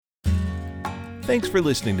Thanks for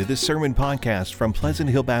listening to this sermon podcast from Pleasant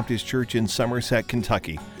Hill Baptist Church in Somerset,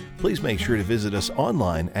 Kentucky. Please make sure to visit us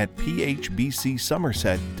online at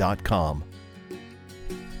phbcsomerset.com.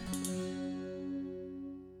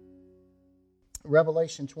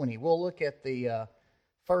 Revelation 20. We'll look at the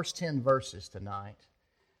first 10 verses tonight.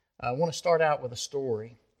 I want to start out with a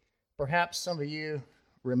story. Perhaps some of you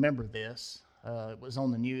remember this. It was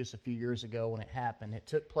on the news a few years ago when it happened. It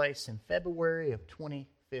took place in February of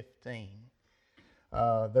 2015.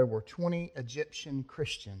 There were 20 Egyptian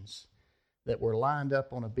Christians that were lined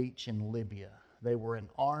up on a beach in Libya. They were in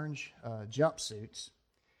orange jumpsuits,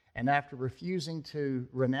 and after refusing to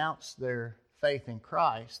renounce their faith in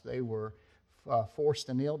Christ, they were forced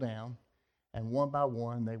to kneel down, and one by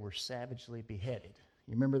one they were savagely beheaded.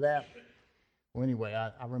 You remember that? Well, anyway,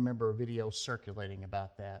 I remember a video circulating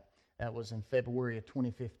about that. That was in February of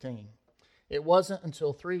 2015. It wasn't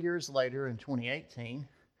until 3 years later in 2018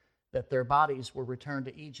 that their bodies were returned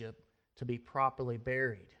to Egypt to be properly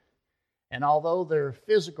buried. And although their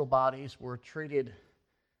physical bodies were treated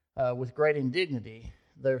with great indignity,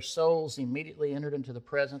 their souls immediately entered into the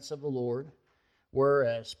presence of the Lord, where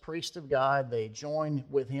as priests of God, they joined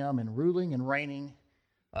with Him in ruling and reigning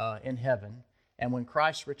in heaven. And when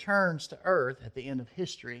Christ returns to earth at the end of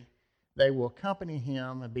history, they will accompany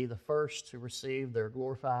Him and be the first to receive their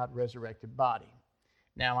glorified, resurrected body.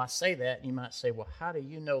 Now, I say that, and you might say, well, how do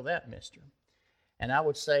you know that, mister? And I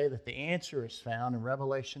would say that the answer is found in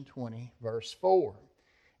Revelation 20, verse 4.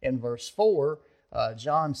 In verse 4,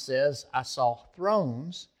 John says, I saw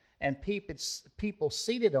thrones and people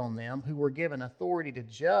seated on them who were given authority to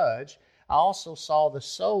judge. I also saw the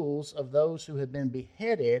souls of those who had been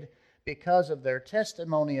beheaded because of their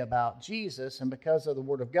testimony about Jesus and because of the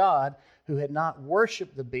Word of God, who had not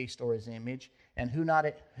worshipped the beast or his image, and who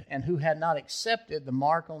had not accepted the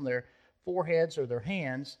mark on their foreheads or their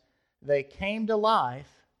hands. They came to life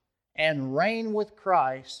and reigned with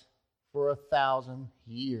Christ for 1,000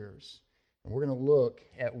 years. And we're going to look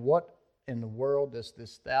at what in the world does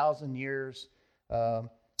this 1,000 years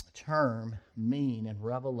term mean in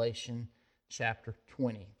Revelation chapter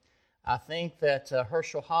 20. I think that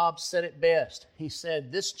Herschel Hobbs said it best. He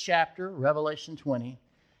said this chapter, Revelation 20,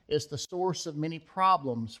 is the source of many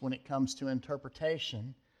problems when it comes to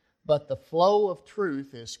interpretation, but the flow of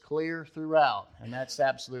truth is clear throughout, and that's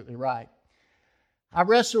absolutely right. I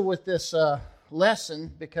wrestle with this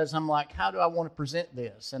lesson because I'm like, how do I want to present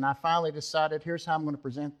this? And I finally decided, here's how I'm going to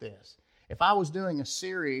present this. If I was doing a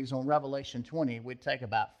series on Revelation 20, it would take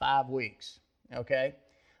about 5 weeks, okay?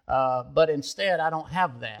 But instead, I don't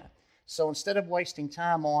have that. So instead of wasting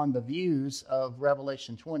time on the views of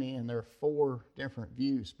Revelation 20, and there are 4 different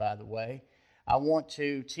views, by the way, I want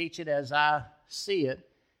to teach it as I see it,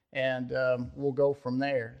 and we'll go from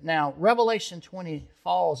there. Now, Revelation 20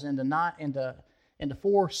 falls into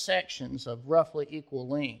 4 sections of roughly equal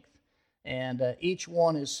length, and each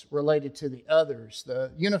one is related to the others.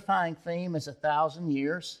 The unifying theme is 1,000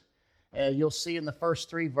 years. You'll see in the first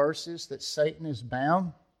 3 verses that Satan is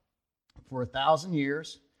bound for 1,000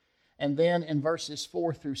 years. And then in verses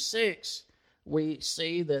 4 through 6, we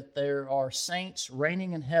see that there are saints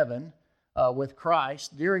reigning in heaven with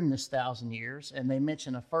Christ during this 1,000 years. And they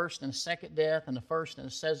mention a first and a second death and a first and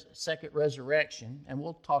a second resurrection. And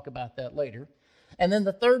we'll talk about that later. And then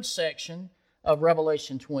the third section of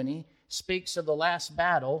Revelation 20 speaks of the last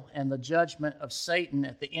battle and the judgment of Satan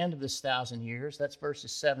at the end of this 1,000 years. That's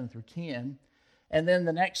verses 7 through 10. And then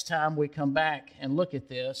the next time we come back and look at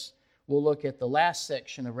this, we'll look at the last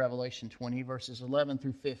section of Revelation 20, verses 11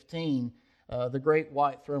 through 15, the great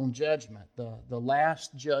white throne judgment, the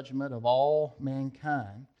last judgment of all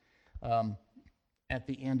mankind at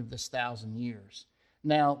the end of this 1,000 years.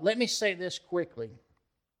 Now, let me say this quickly.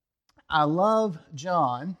 I love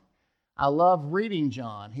John. I love reading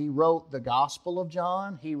John. He wrote the Gospel of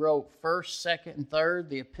John. He wrote 1st, 2nd, and 3rd,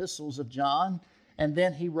 the epistles of John. And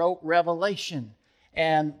then he wrote Revelation.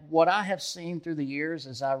 And what I have seen through the years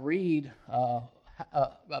as I read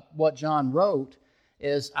what John wrote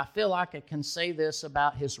is I feel like I can say this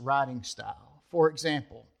about his writing style. For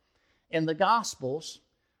example, in the Gospels,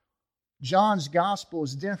 John's Gospel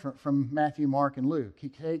is different from Matthew, Mark, and Luke. He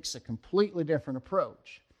takes a completely different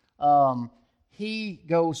approach. He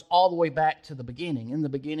goes all the way back to the beginning. In the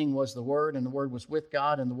beginning was the Word, and the Word was with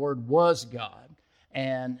God, and the Word was God.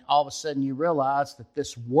 And all of a sudden you realize that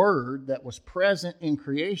this Word that was present in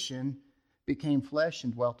creation became flesh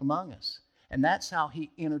and dwelt among us. And that's how he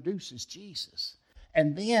introduces Jesus.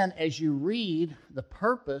 And then as you read the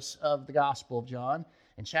purpose of the Gospel of John,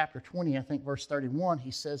 in chapter 20, I think verse 31,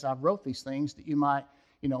 he says, I wrote these things that you might,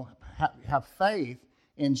 have faith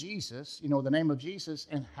in Jesus, the name of Jesus,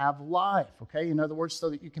 and have life, okay? In other words, so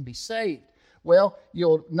that you can be saved. Well,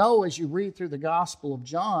 you'll know as you read through the Gospel of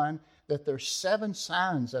John that there's 7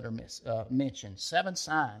 signs that are mentioned, 7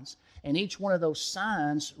 signs, and each one of those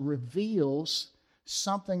signs reveals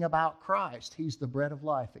something about Christ. He's the bread of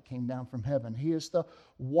life that came down from heaven. He is the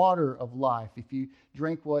water of life. If you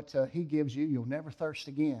drink what He gives you, you'll never thirst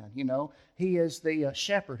again. He is the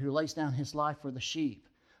shepherd who lays down His life for the sheep.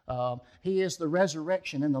 He is the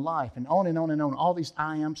resurrection and the life, and on and on and on, all these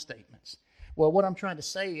I am statements. Well, what I'm trying to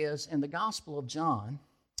say is, in the Gospel of John,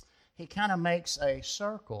 He kind of makes a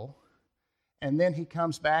circle, and then He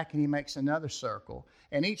comes back and He makes another circle.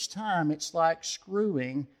 And each time it's like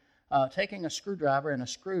taking a screwdriver and a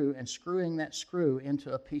screw and screwing that screw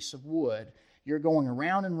into a piece of wood. You're going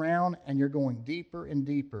around and round, and you're going deeper and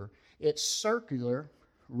deeper. It's circular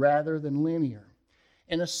rather than linear.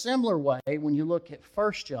 In a similar way, when you look at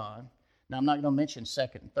 1 John, now I'm not going to mention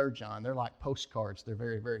 2nd and 3rd John. They're like postcards. They're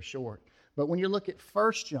very, very short. But when you look at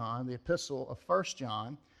 1 John, the epistle of 1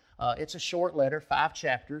 John, it's a short letter, 5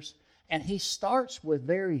 chapters, and he starts with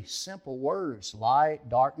very simple words: light,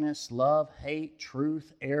 darkness, love, hate,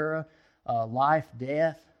 truth, error, life,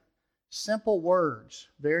 death. Simple words,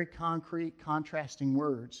 very concrete, contrasting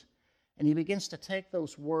words. And he begins to take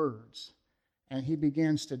those words and he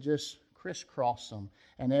begins to just crisscross them.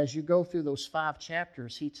 And as you go through those 5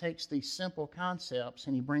 chapters, he takes these simple concepts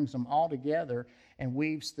and he brings them all together and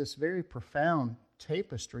weaves this very profound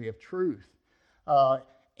tapestry of truth.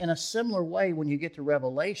 In a similar way, when you get to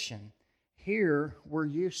Revelation, here we're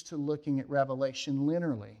used to looking at Revelation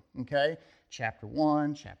linearly, okay? Chapter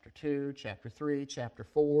 1, chapter 2, chapter 3, chapter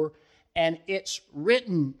 4. And it's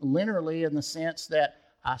written linearly in the sense that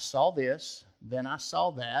I saw this, then I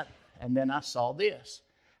saw that, and then I saw this.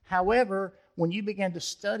 However, when you begin to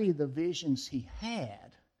study the visions he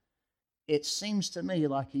had, it seems to me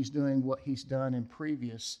like he's doing what he's done in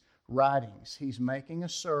previous writings. He's making a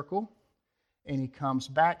circle, and he comes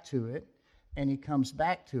back to it, and he comes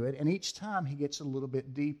back to it, and each time he gets a little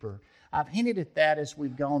bit deeper. I've hinted at that as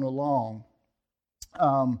we've gone along.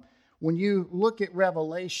 When you look at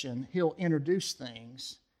Revelation, he'll introduce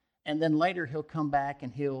things, and then later he'll come back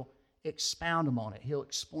and he'll expound on it. He'll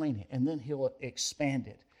explain it, and then he'll expand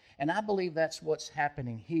it. And I believe that's what's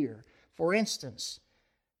happening here. For instance,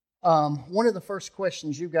 one of the first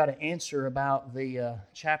questions you've got to answer about the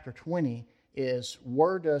chapter 20 is,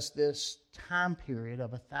 where does this time period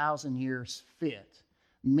of 1,000 years fit?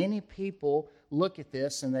 Many people look at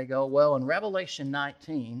this and they go, well, in Revelation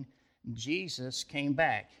 19, Jesus came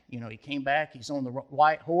back. He came back, he's on the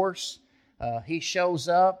white horse, he shows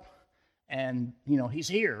up, and, he's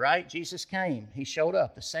here, right? Jesus came, he showed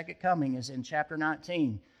up. The second coming is in chapter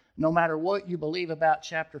 19. No matter what you believe about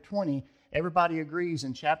chapter 20, everybody agrees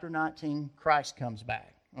in chapter 19, Christ comes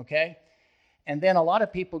back, okay? And then a lot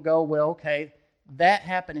of people go, well, okay, that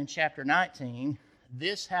happened in chapter 19,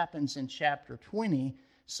 this happens in chapter 20,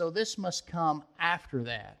 so this must come after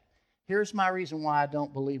that. Here's my reason why I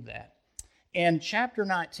don't believe that. In chapter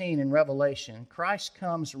 19 in Revelation, Christ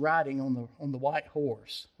comes riding on the white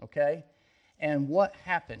horse, okay? And what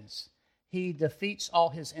happens? He defeats all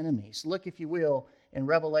his enemies. Look, if you will, in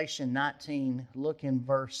Revelation 19, look in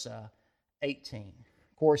verse 18.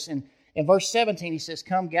 Of course, in verse 17, he says,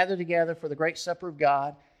 come, gather together for the great supper of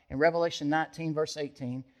God. In Revelation 19, verse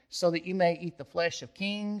 18, so that you may eat the flesh of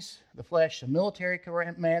kings, the flesh of military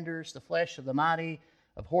commanders, the flesh of the mighty,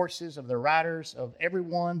 of horses, of their riders, of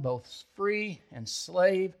everyone, both free and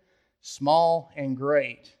slave, small and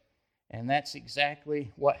great. And that's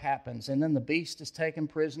exactly what happens. And then the beast is taken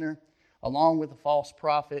prisoner, along with the false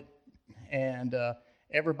prophet, and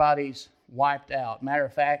everybody's wiped out. Matter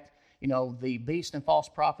of fact, the beast and false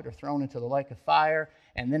prophet are thrown into the lake of fire.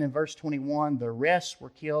 And then in verse 21, the rest were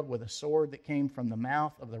killed with a sword that came from the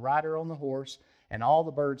mouth of the rider on the horse, and all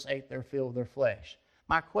the birds ate their fill of their flesh.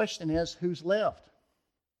 My question is, who's left?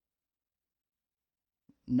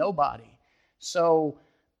 Nobody. So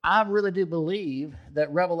I really do believe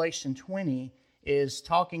that Revelation 20 is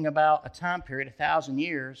talking about a time period, 1,000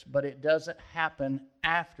 years, but it doesn't happen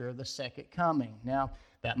after the second coming. Now,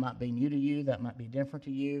 that might be new to you. That might be different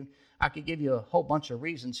to you. I could give you a whole bunch of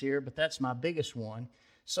reasons here, but that's my biggest one.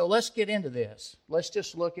 So let's get into this. Let's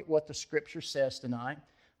just look at what the Scripture says tonight.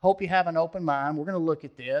 Hope you have an open mind. We're going to look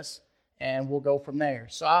at this, and we'll go from there.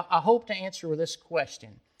 So I hope to answer this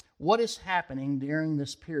question. What is happening during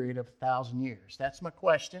this period of 1,000 years? That's my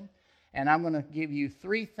question. And I'm going to give you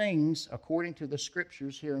 3 things, according to the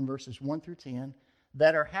Scriptures here in verses 1 through 10,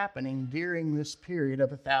 that are happening during this period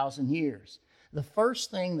of 1,000 years. The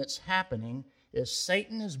first thing that's happening is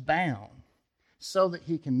Satan is bound. so that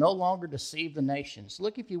he can no longer deceive the nations.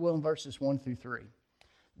 Look, if you will, in verses 1 through 3.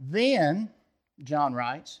 Then, John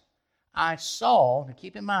writes, I saw, now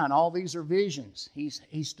keep in mind, all these are visions.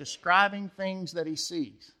 He's describing things that he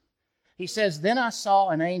sees. He says, then I saw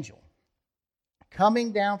an angel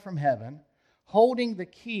coming down from heaven, holding the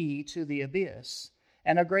key to the abyss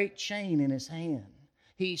and a great chain in his hand.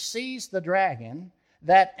 He seized the dragon,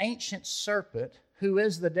 that ancient serpent, who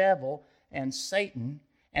is the devil and Satan,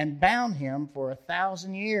 and bound him for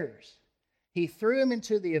 1,000 years. He threw him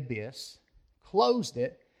into the abyss, closed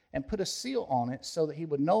it, and put a seal on it so that he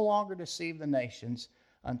would no longer deceive the nations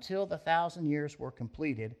until the 1,000 years were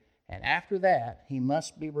completed, and after that he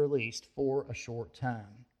must be released for a short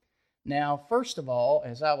time. Now, first of all,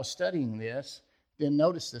 as I was studying this, didn't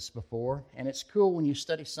notice this before, and it's cool when you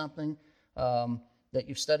study something that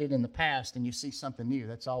you've studied in the past and you see something new.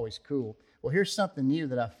 That's always cool. Well, here's something new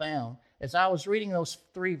that I found. As I was reading those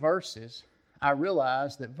 3 verses, I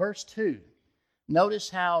realized that verse 2, notice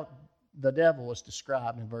how the devil is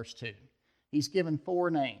described in verse 2. He's given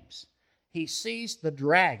 4 names. He sees the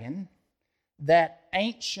dragon, that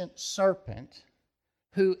ancient serpent,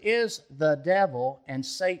 who is the devil and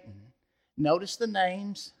Satan. Notice the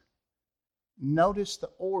names. Notice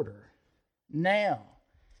the order. Now,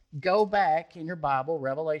 go back in your Bible,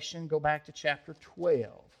 Revelation, go back to chapter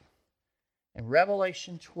 12. In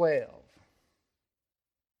Revelation 12,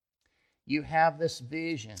 you have this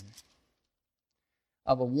vision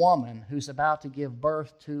of a woman who's about to give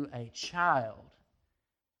birth to a child.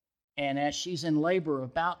 And as she's in labor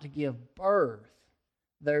about to give birth,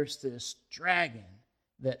 there's this dragon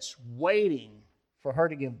that's waiting for her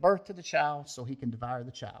to give birth to the child so he can devour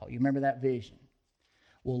the child. You remember that vision?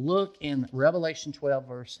 Well, look in Revelation 12,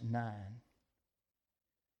 verse 9.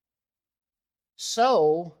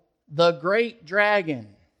 So the great dragon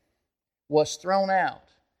was thrown out,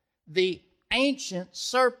 the ancient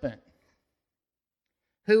serpent,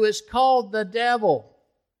 who is called the devil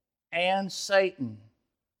and Satan.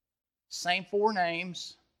 Same 4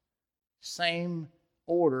 names, same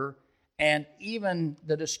order, and even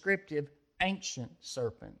the descriptive ancient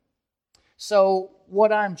serpent. So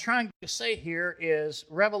what I'm trying to say here is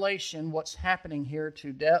Revelation, what's happening here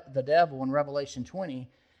to the devil in Revelation 20,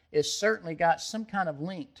 is certainly got some kind of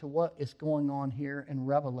link to what is going on here in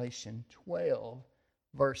Revelation 12,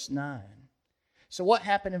 verse 9. So what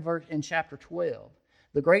happened in chapter 12?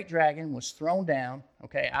 The great dragon was thrown down,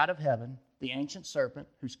 out of heaven, the ancient serpent,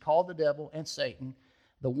 who's called the devil and Satan,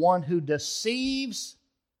 the one who deceives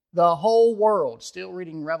the whole world. Still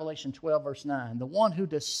reading Revelation 12, verse 9. The one who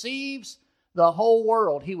deceives the whole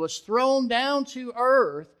world. He was thrown down to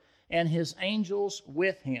earth, and his angels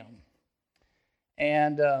with him.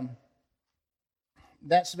 And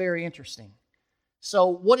that's very interesting. So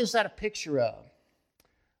what is that a picture of?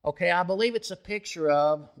 I believe it's a picture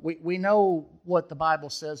of, we know what the Bible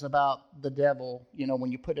says about the devil,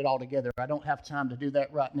 when you put it all together. I don't have time to do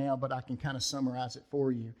that right now, but I can kind of summarize it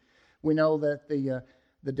for you. We know that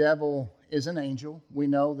the devil is an angel. We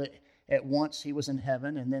know that at once he was in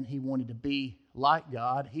heaven, and then he wanted to be like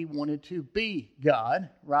God. He wanted to be God,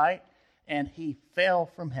 right? And he fell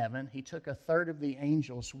from heaven. He took 1/3 of the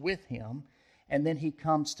angels with him, and then he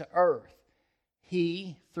comes to earth.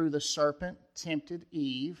 He, through the serpent, tempted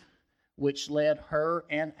Eve, which led her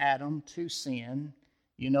and Adam to sin.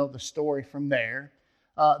 You know the story from there.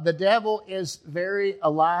 The devil is very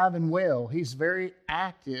alive and well. He's very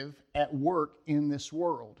active at work in this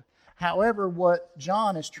world. However, what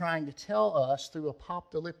John is trying to tell us through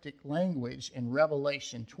apocalyptic language in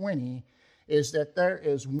Revelation 20 is that there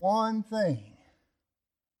is one thing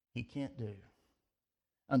he can't do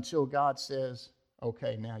until God says,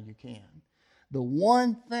 okay, now you can. The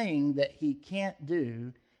one thing that he can't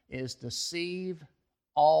do is deceive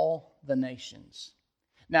all the nations.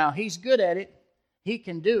 Now, he's good at it. He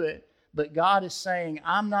can do it. But God is saying,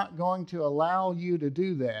 I'm not going to allow you to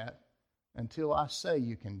do that until I say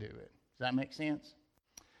you can do it. Does that make sense?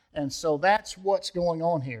 And so that's what's going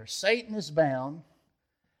on here. Satan is bound,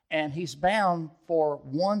 and he's bound for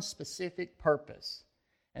one specific purpose.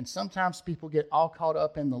 And sometimes people get all caught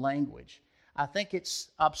up in the language. I think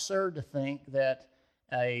it's absurd to think that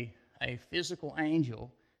a physical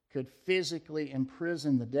angel could physically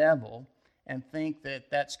imprison the devil and think that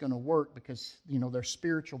that's going to work because, they're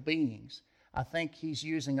spiritual beings. I think he's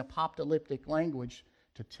using apocalyptic language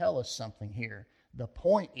to tell us something here. The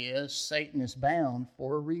point is, Satan is bound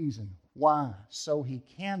for a reason. Why? So he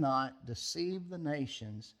cannot deceive the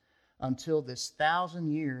nations until this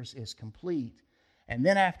 1,000 years is complete. And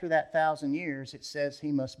then after that 1,000 years, it says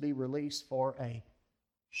he must be released for a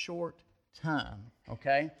short time.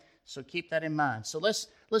 So keep that in mind. So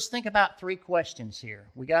let's think about 3 questions here.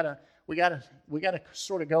 We gotta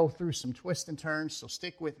sort of go through some twists and turns. So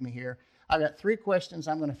stick with me here. I've got 3 questions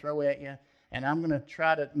I'm going to throw at you, and I'm going to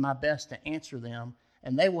try my best to answer them,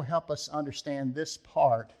 and they will help us understand this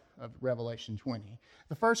part of Revelation 20.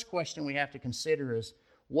 The first question we have to consider is,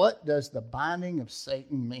 what does the binding of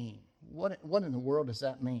Satan mean? What in the world does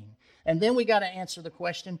that mean? And then we got to answer the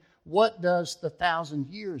question, what does the 1,000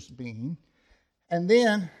 years mean? And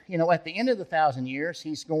then, at the end of the 1,000 years,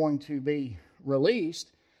 he's going to be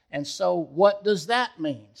released. And so what does that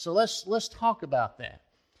mean? So let's talk about that.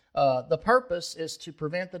 The purpose is to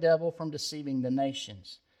prevent the devil from deceiving the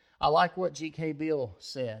nations. I like what G.K. Bill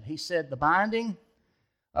said. He said, the binding,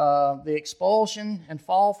 the expulsion and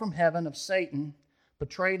fall from heaven of Satan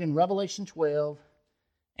portrayed in Revelation 12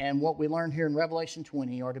 and what we learned here in Revelation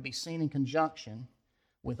 20 are to be seen in conjunction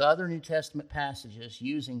with other New Testament passages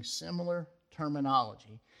using similar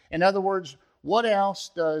terminology. In other words, what else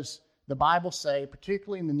does the Bible say,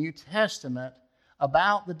 particularly in the New Testament,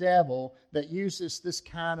 about the devil that uses this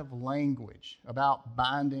kind of language about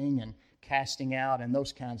binding and casting out and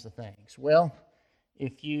those kinds of things? Well,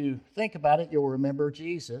 if you think about it, you'll remember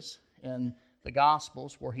Jesus in the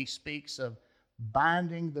Gospels where he speaks of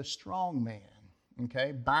binding the strong man,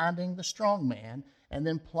 okay? Binding the strong man and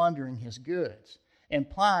then plundering his goods,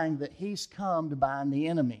 implying that he's come to bind the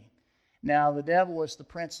enemy. Now, the devil is the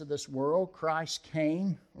prince of this world. Christ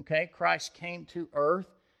came, okay? Christ came to earth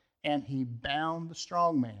and he bound the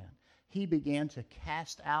strong man. He began to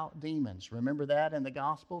cast out demons. Remember that in the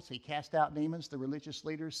Gospels? He cast out demons. The religious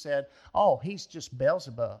leaders said, oh, he's just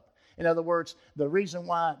Beelzebub. In other words, the reason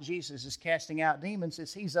why Jesus is casting out demons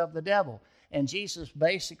is he's of the devil. And Jesus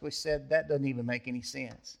basically said that doesn't even make any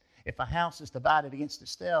sense. If a house is divided against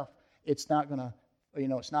itself, it's not going to,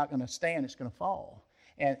 it's not going to stand, it's going to fall.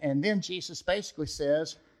 And then Jesus basically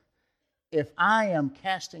says, if I am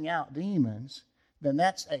casting out demons, then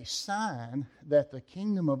that's a sign that the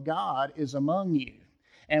kingdom of God is among you.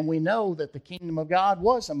 And we know that the kingdom of God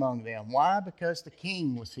was among them. Why? Because the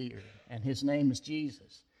king was here, and his name is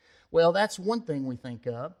Jesus. Well, that's one thing we think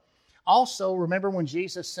of. Also, remember when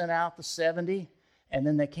Jesus sent out the 70, and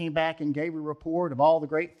then they came back and gave a report of all the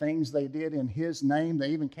great things they did in his name. They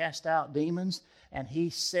even cast out demons. And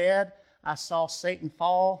he said, I saw Satan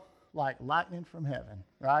fall like lightning from heaven,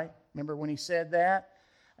 right? Remember when he said that?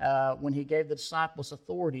 When he gave the disciples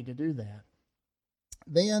authority to do that.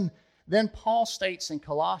 Then Paul states in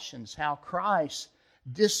Colossians how Christ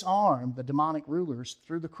disarmed the demonic rulers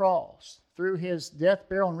through the cross. Through his death,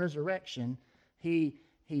 burial, and resurrection, he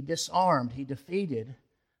disarmed, he defeated,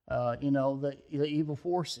 the evil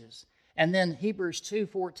forces. And then Hebrews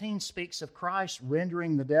 2:14 speaks of Christ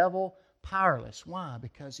rendering the devil powerless. Why?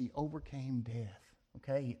 Because he overcame death.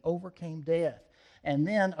 Okay, he overcame death. And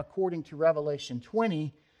then, according to Revelation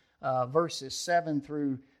 20, verses 7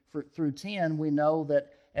 through 10, we know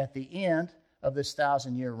that at the end of this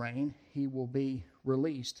 1,000-year reign, he will be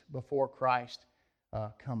released before Christ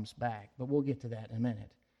comes back. But we'll get to that in a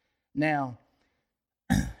minute. Now,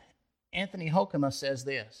 Anthony Hoekema says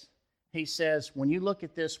this. He says, when you look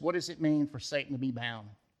at this, what does it mean for Satan to be bound?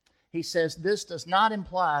 He says, this does not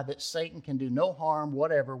imply that Satan can do no harm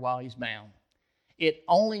whatever while he's bound. It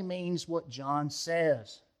only means what John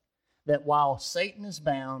says, that while Satan is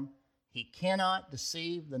bound, he cannot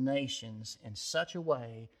deceive the nations in such a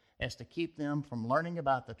way as to keep them from learning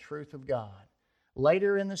about the truth of God.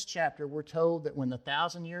 Later in this chapter, we're told that when the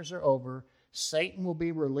 1,000 years are over, Satan will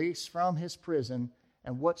be released from his prison,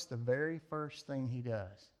 and what's the very first thing he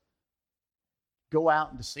does? Go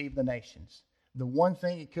out and deceive the nations. The one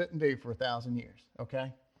thing he couldn't do for 1,000 years,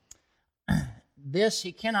 okay? This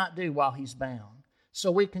he cannot do while he's bound. So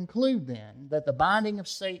we conclude then that the binding of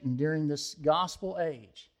Satan during this gospel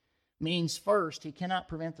age means first, he cannot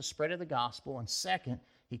prevent the spread of the gospel, and second,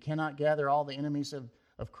 he cannot gather all the enemies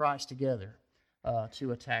of Christ together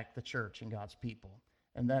to attack the church and God's people.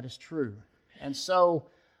 And that is true. And so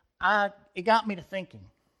it got me to thinking,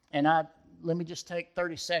 and let me just take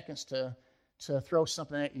 30 seconds to throw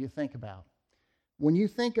something at you to think about. When you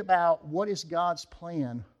think about what is God's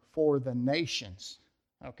plan for the nations,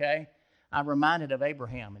 okay? I'm reminded of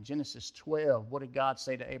Abraham in Genesis 12. What did God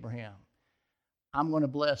say to Abraham? I'm going to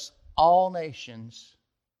bless all nations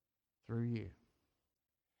through you.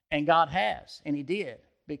 And God has, and he did,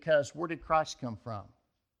 because where did Christ come from?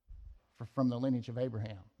 From the lineage of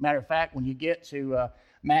Abraham. Matter of fact, when you get to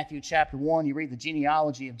Matthew chapter 1, you read the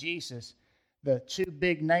genealogy of Jesus, the two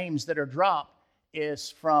big names that are dropped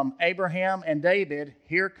is from Abraham and David.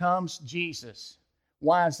 Here comes Jesus.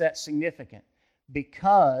 Why is that significant?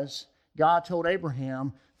 Because God told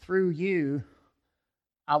Abraham, through you,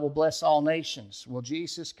 I will bless all nations. Well,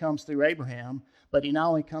 Jesus comes through Abraham, but he not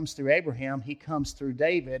only comes through Abraham, he comes through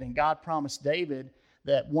David, and God promised David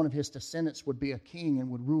that one of his descendants would be a king and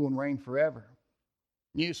would rule and reign forever.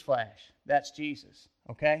 Newsflash, that's Jesus,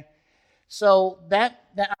 okay? So that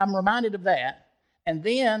I'm reminded of that, and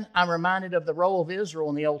then I'm reminded of the role of Israel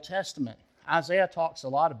in the Old Testament. Isaiah talks a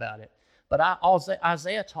lot about it, but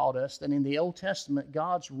Isaiah taught us that in the Old Testament,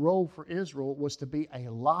 God's role for Israel was to be a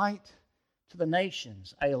light to the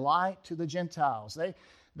nations, a light to the Gentiles.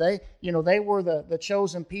 They were the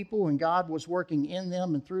chosen people, and God was working in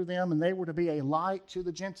them and through them, and they were to be a light to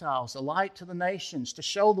the Gentiles, a light to the nations, to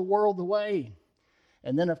show the world the way.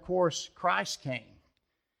 And then, of course, Christ came.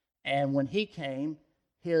 And when he came,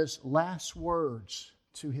 his last words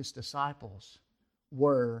to his disciples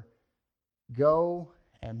were, "Go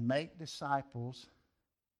and make disciples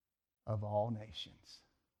of all nations."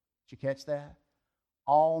 Did you catch that?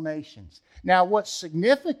 All nations. Now, what's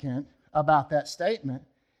significant about that statement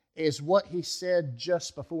is what he said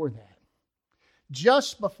just before that.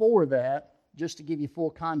 Just before that, just to give you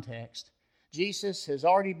full context, Jesus has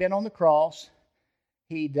already been on the cross.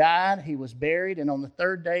 He died, he was buried, and on the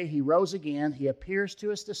third day he rose again. He appears to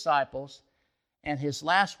his disciples, and his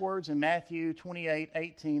last words in Matthew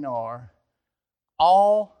 28:18 are,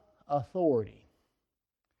 "All authority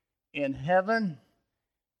in heaven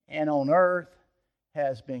and on earth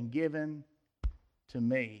has been given to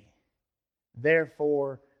me.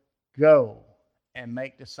 Therefore, go and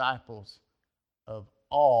make disciples of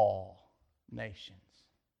all nations."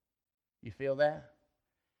 You feel that?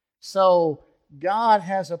 So, God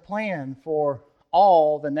has a plan for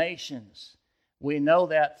all the nations. We know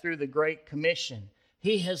that through the Great Commission.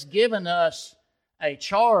 He has given us a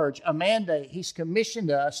charge, a mandate. He's commissioned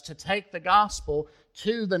us to take the gospel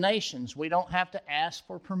to the nations. We don't have to ask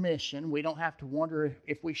for permission. We don't have to wonder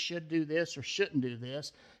if we should do this or shouldn't do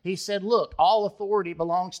this. He said, look, all authority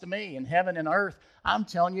belongs to me in heaven and earth. I'm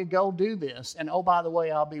telling you, go do this. And oh, by the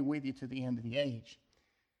way, I'll be with you to the end of the age.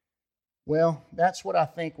 Well, that's what I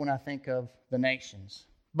think when I think of the nations.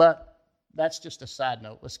 But that's just a side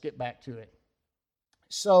note. Let's get back to it.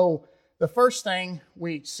 So the first thing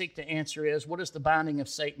we seek to answer is, what does the binding of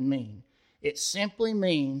Satan mean? It simply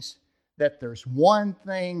means that there's one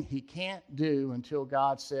thing he can't do until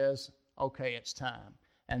God says, okay, it's time.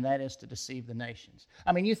 And that is to deceive the nations.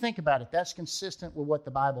 I mean, you think about it. That's consistent with what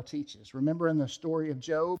the Bible teaches. Remember in the story of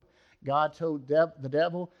Job, God told the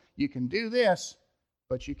devil, you can do this,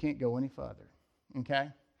 but you can't go any further. Okay?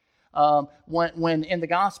 When in the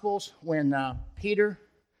Gospels, when Peter,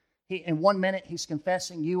 in 1 minute he's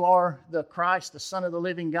confessing, you are the Christ, the Son of the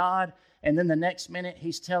living God. And then the next minute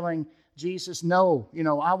he's telling Jesus, no,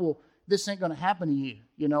 I will. This ain't going to happen to you.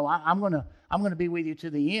 I'm going to be with you to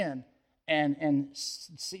the end. And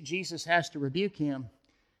Jesus has to rebuke him.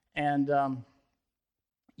 And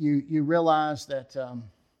you realize that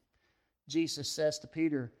Jesus says to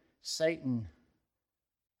Peter, Satan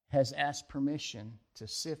has asked permission to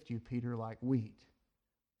sift you, Peter, like wheat,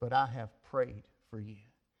 but I have prayed for you.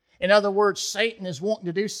 In other words, Satan is wanting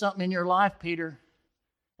to do something in your life, Peter,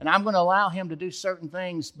 and I'm going to allow him to do certain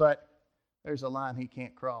things, but there's a line he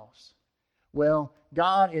can't cross. Well,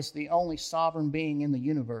 God is the only sovereign being in the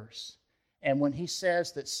universe. And when he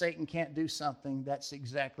says that Satan can't do something, that's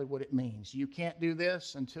exactly what it means. You can't do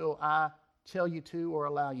this until I tell you to or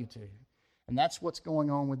allow you to. And that's what's going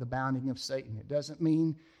on with the bounding of Satan. It doesn't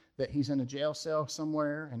mean that he's in a jail cell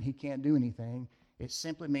somewhere and he can't do anything. It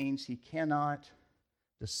simply means he cannot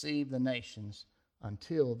deceive the nations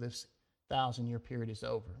until this 1,000-year period is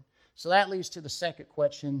over. So that leads to the second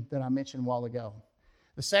question that I mentioned a while ago.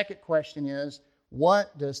 The second question is,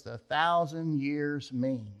 what does the 1,000 years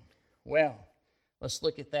mean? Well, let's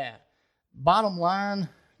look at that. Bottom line,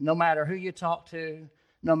 no matter who you talk to,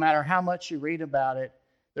 no matter how much you read about it,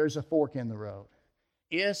 there's a fork in the road.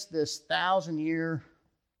 Is this 1,000-year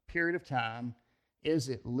period of time, is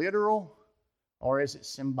it literal or is it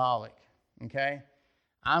symbolic? Okay?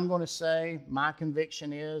 I'm going to say my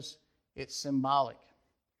conviction is it's symbolic.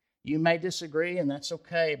 You may disagree, and that's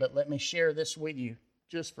okay, but let me share this with you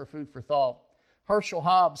just for food for thought. Herschel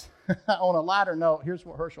Hobbs, on a lighter note, here's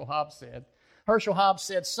what Herschel Hobbs said. Herschel Hobbs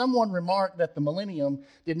said, someone remarked that the millennium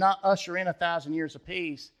did not usher in 1,000 years of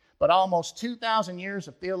peace, but almost 2,000 years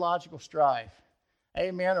of theological strife.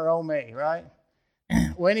 Amen or oh me, right?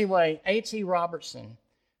 Well, anyway, A.T. Robertson,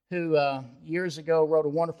 who years ago wrote a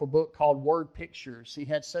wonderful book called Word Pictures. He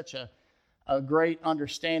had such a great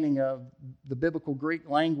understanding of the biblical Greek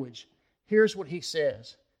language. Here's what he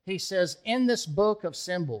says. He says, in this book of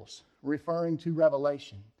symbols, referring to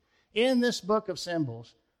Revelation, in this book of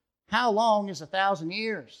symbols, how long is 1,000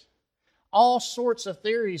 years? All sorts of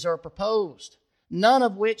theories are proposed, none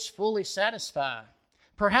of which fully satisfy.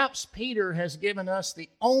 Perhaps Peter has given us the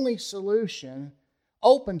only solution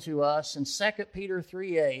open to us in 2 Peter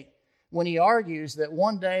 3:8 when he argues that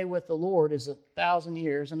one day with the Lord is 1,000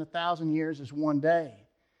 years and 1,000 years is one day.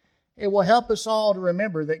 It will help us all to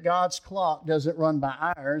remember that God's clock doesn't run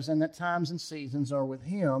by ours and that times and seasons are with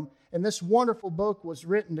Him. And this wonderful book was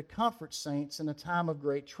written to comfort saints in a time of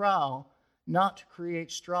great trial, not to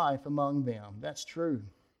create strife among them. That's true.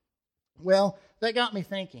 Well, that got me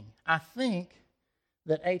thinking. I think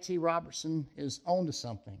that A.T. Robertson is onto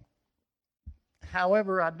something.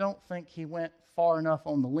 However, I don't think he went far enough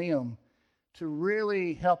on the limb to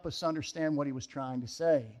really help us understand what he was trying to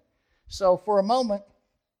say. So for a moment,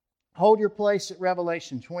 hold your place at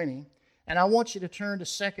Revelation 20, and I want you to turn to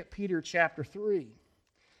 2 Peter chapter 3.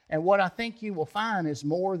 And what I think you will find is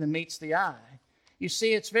more than meets the eye. You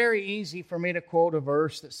see, it's very easy for me to quote a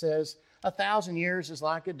verse that says, 1,000 years is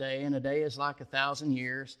like a day, and a day is like 1,000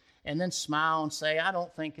 years, and then smile and say, I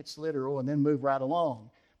don't think it's literal, and then move right along.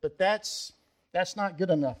 But that's not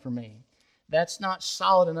good enough for me. That's not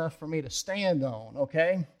solid enough for me to stand on,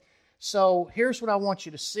 okay? So here's what I want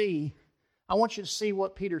you to see. I want you to see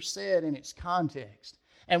what Peter said in its context.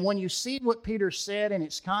 And when you see what Peter said in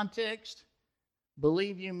its context,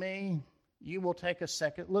 believe you me, you will take a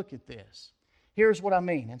second look at this. Here's what I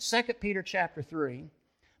mean. In 2 Peter chapter 3,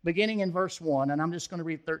 beginning in verse 1, and I'm just going to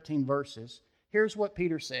read 13 verses, here's what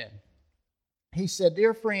Peter said. He said,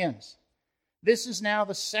 Dear friends, this is now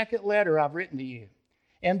the second letter I've written to you.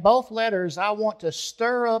 In both letters, I want to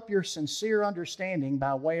stir up your sincere understanding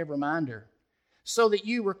by way of reminder, so that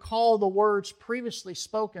you recall the words previously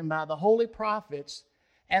spoken by the holy prophets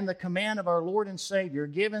and the command of our Lord and Savior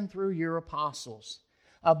given through your apostles.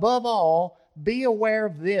 Above all, be aware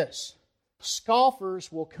of this.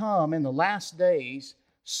 Scoffers will come in the last days,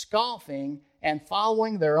 scoffing and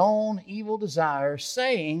following their own evil desires,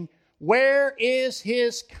 saying, Where is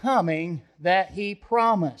His coming that He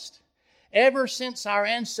promised? Ever since our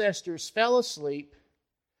ancestors fell asleep,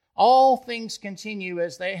 all things continue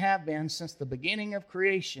as they have been since the beginning of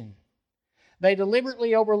creation. They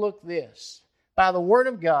deliberately overlook this. By the word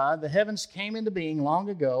of God, the heavens came into being long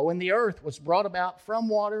ago, and the earth was brought about from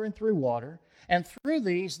water and through water, and through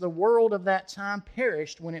these the world of that time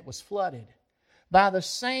perished when it was flooded. By the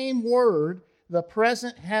same word, the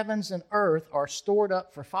present heavens and earth are stored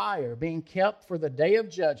up for fire, being kept for the day of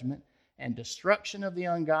judgment and destruction of the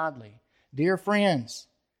ungodly. Dear friends,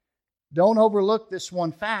 don't overlook this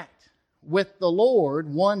one fact. With the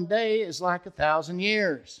Lord, one day is like 1,000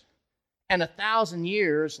 years, and 1,000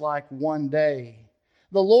 years like one day.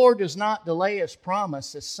 The Lord does not delay His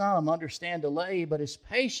promise, as some understand delay, but is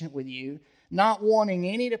patient with you, not wanting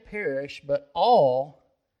any to perish, but all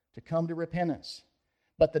to come to repentance.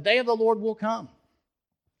 But the day of the Lord will come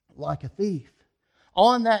like a thief.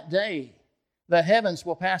 On that day, the heavens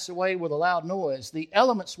will pass away with a loud noise. The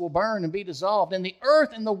elements will burn and be dissolved, and the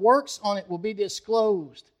earth and the works on it will be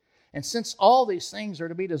disclosed. And since all these things are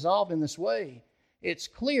to be dissolved in this way, it's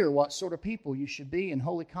clear what sort of people you should be in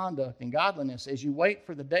holy conduct and godliness as you wait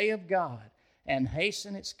for the day of God and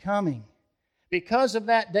hasten its coming. Because of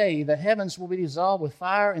that day, the heavens will be dissolved with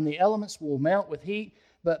fire, and the elements will melt with heat.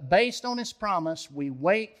 But based on His promise, we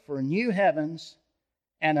wait for new heavens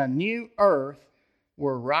and a new earth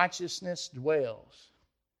where righteousness dwells.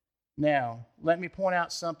 Now, let me point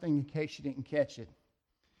out something in case you didn't catch it.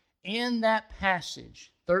 In that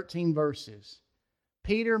passage, 13 verses,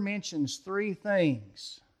 Peter mentions three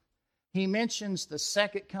things. He mentions the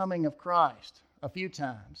second coming of Christ a few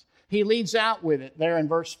times. He leads out with it there in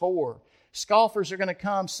verse 4. Scoffers are going to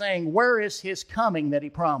come saying, Where is His coming that He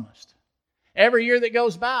promised? Every year that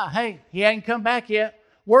goes by, hey, He ain't come back yet.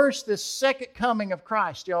 Where's this second coming of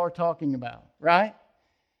Christ y'all are talking about, right?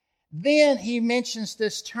 Then he mentions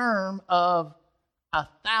this term of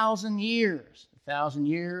 1,000 years. 1,000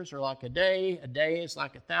 years are like a day is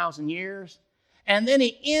like 1,000 years. And then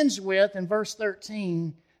he ends with, in verse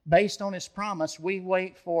 13, based on His promise, we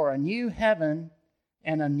wait for a new heaven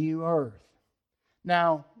and a new earth.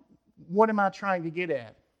 Now, what am I trying to get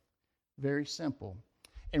at? Very simple.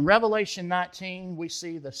 In Revelation 19, we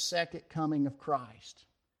see the second coming of Christ.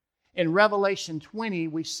 In Revelation 20,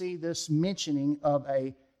 we see this mentioning of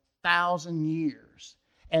 1,000 years.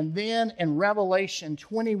 And then in Revelation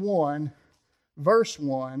 21, verse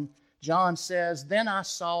 1, John says, Then I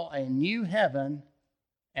saw a new heaven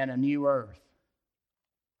and a new earth.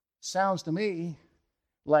 Sounds to me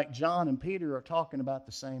like John and Peter are talking about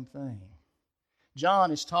the same thing.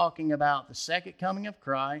 John is talking about the second coming of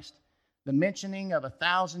Christ, the mentioning of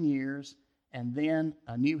 1,000 years, and then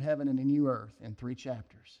a new heaven and a new earth in 3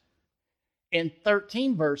 chapters. In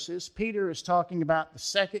 13 verses, Peter is talking about the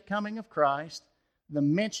second coming of Christ, the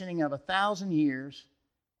mentioning of 1,000 years,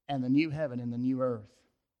 and the new heaven and the new earth.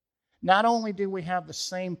 Not only do we have the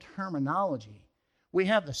same terminology, we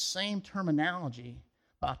have the same terminology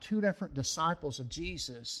by two different disciples of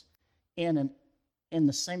Jesus in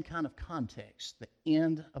the same kind of context, the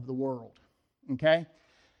end of the world. Okay?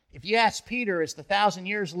 If you ask Peter, is the 1,000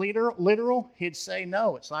 years literal? He'd say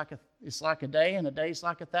no. It's like a day, and a day's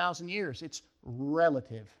like 1,000 years. It's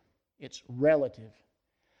relative. It's relative.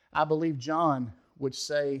 I believe John would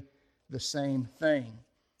say the same thing.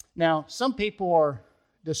 Now, some people are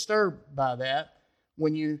disturbed by that.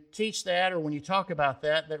 When you teach that or when you talk about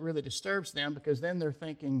that, that really disturbs them because then they're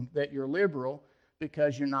thinking that you're liberal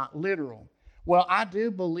because you're not literal. Well, I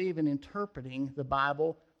do believe in interpreting the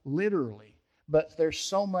Bible literally, but there's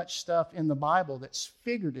so much stuff in the Bible that's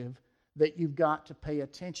figurative that you've got to pay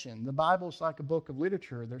attention. The Bible's like a book of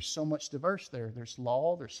literature. There's so much diverse there. There's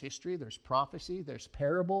law, there's history, there's prophecy, there's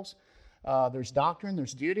parables, there's doctrine,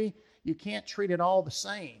 there's duty. You can't treat it all the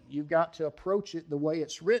same. You've got to approach it the way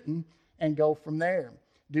it's written and go from there.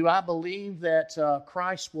 Do I believe that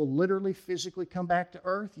Christ will literally, physically come back to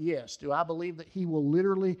earth? Yes. Do I believe that he will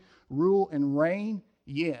literally rule and reign?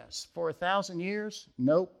 Yes. For 1,000 years?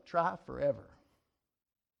 Nope. Try forever.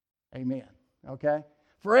 Amen. Okay?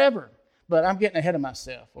 Forever. But I'm getting ahead of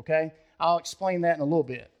myself, okay? I'll explain that in a little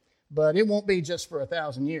bit. But it won't be just for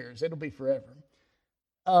 1,000 years. It'll be forever.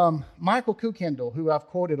 Michael Kukendall, who I've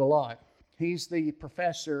quoted a lot, he's the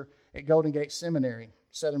professor at Golden Gate Seminary,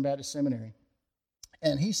 Southern Baptist Seminary.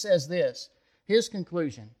 And he says this, his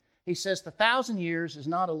conclusion. He says, the 1,000 years is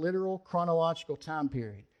not a literal chronological time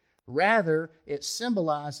period. Rather, it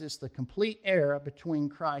symbolizes the complete era between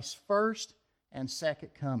Christ's first and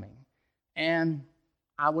second coming. And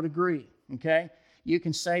I would agree, okay? You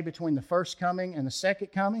can say between the first coming and the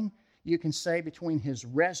second coming. You can say between his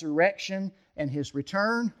resurrection and his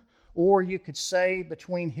return. Or you could say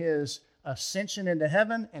between his ascension into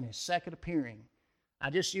heaven and his second appearing. I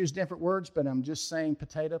just use different words, but I'm just saying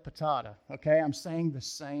potato, patata, okay? I'm saying the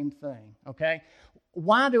same thing, okay?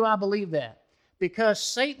 Why do I believe that? Because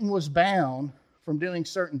Satan was bound from doing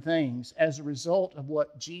certain things as a result of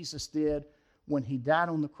what Jesus did when he died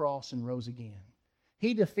on the cross and rose again.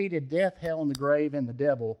 He defeated death, hell, and the grave and the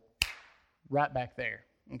devil right back there,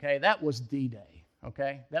 okay? That was D-Day,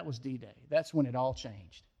 okay? That was D-Day. That's when it all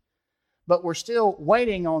changed. But we're still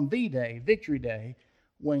waiting on V-Day, Victory Day,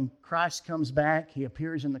 when Christ comes back, he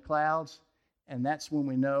appears in the clouds, and that's when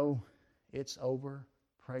we know it's over.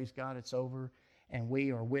 Praise God, it's over, and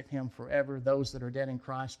we are with him forever. Those that are dead in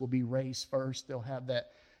Christ will be raised first. They'll have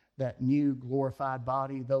that new glorified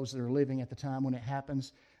body. Those that are living at the time when it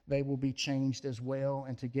happens, they will be changed as well,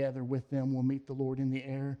 and together with them we'll meet the Lord in the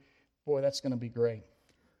air. Boy, that's going to be great.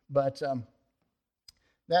 But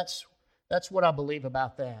that's what I believe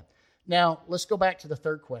about that. Now, let's go back to the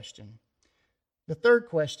third question. The third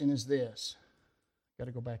question is this. Got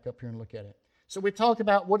to go back up here and look at it. So we talked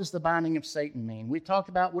about what does the binding of Satan mean. We talked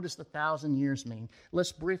about what does the 1,000 years mean.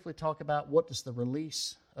 Let's briefly talk about what does the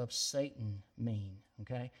release of Satan mean.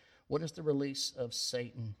 Okay? What does the release of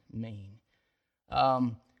Satan mean?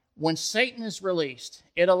 When Satan is released,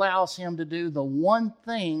 it allows him to do the one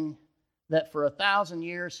thing that for 1,000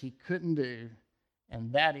 years he couldn't do,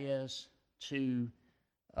 and that is to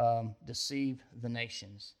deceive the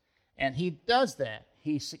nations. And he does that.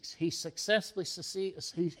 He's successful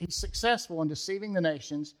in deceiving the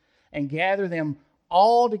nations and gather them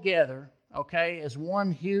all together, okay, as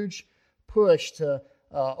one huge push to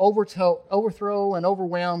overthrow and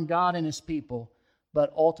overwhelm God and his people.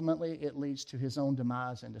 But ultimately, it leads to his own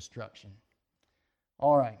demise and destruction.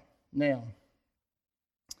 All right, now,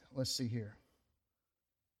 let's see here.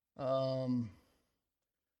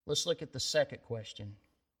 Let's look at the second question.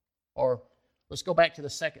 Or let's go back to the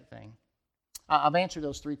second thing. I've answered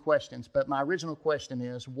those three questions, but my original question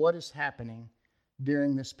is, what is happening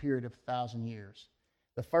during this period of 1,000 years?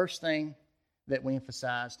 The first thing that we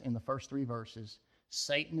emphasized in the first three verses,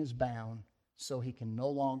 Satan is bound so he can no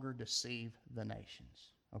longer deceive the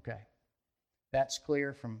nations. Okay, that's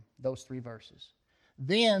clear from those three verses.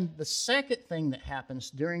 Then the second thing that happens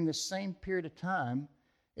during this same period of time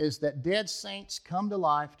is that dead saints come to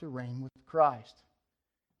life to reign with Christ.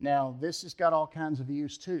 Now, this has got all kinds of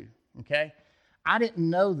views too, okay? I didn't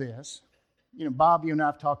know this. You know, Bob, you and I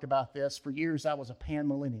have talked about this. For years, I was a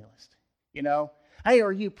pan-millennialist, you know? Hey,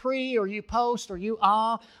 are you pre, are you post, are you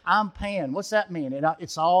I'm pan. What's that mean?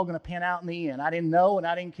 It's all going to pan out in the end. I didn't know and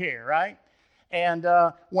I didn't care, right? And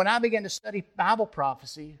when I began to study Bible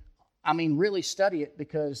prophecy, really study it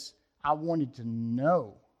because I wanted to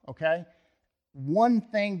know, okay? one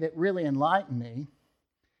thing that really enlightened me,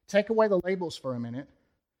 take away the labels for a minute,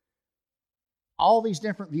 all these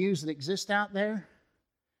different views that exist out there,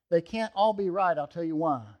 they can't all be right. I'll tell you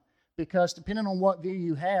why. Because depending on what view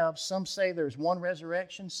you have, some say there's one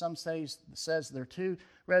resurrection, some says there are two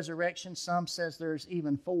resurrections, some says there's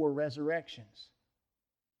even 4 resurrections.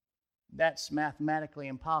 That's mathematically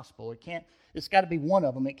impossible. It's got to be one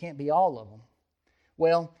of them. It can't be all of them.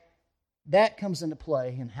 Well, that comes into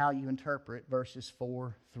play in how you interpret verses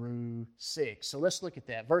 4 through 6. So let's look at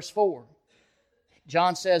that. Verse 4.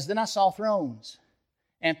 John says, "Then I saw thrones,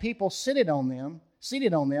 and people seated on them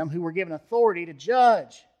who were given authority to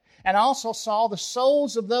judge. And I also saw the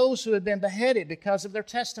souls of those who had been beheaded because of their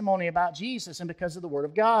testimony about Jesus and because of the Word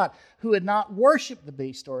of God, who had not worshipped the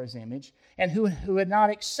beast or his image, and who had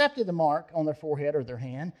not accepted the mark on their forehead or their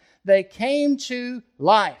hand. They came to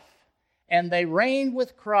life, and they reigned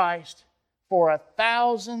with Christ for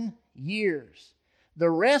 1,000 years.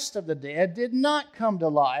 The rest of the dead did not come to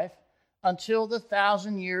life until the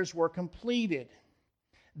 1,000 years were completed.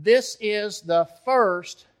 This is the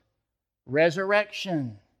first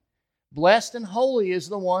resurrection. Blessed and holy is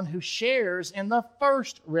the one who shares in the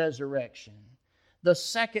first resurrection. The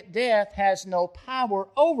second death has no power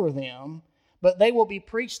over them, but they will be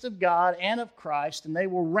priests of God and of Christ, and they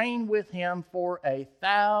will reign with Him for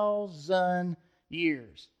 1,000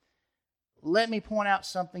 years. Let me point out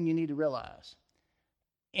something you need to realize.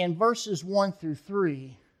 In verses 1 through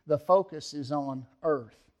 3, the focus is on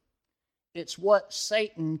earth. It's what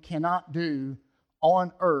Satan cannot do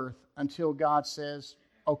on earth until God says,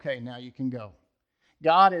 okay, now you can go.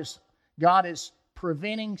 God is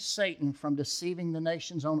preventing Satan from deceiving the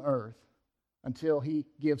nations on earth until he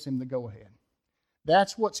gives him the go-ahead.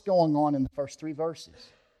 That's what's going on in the first 3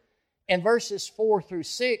 verses. In verses 4 through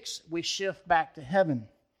 6, we shift back to heaven.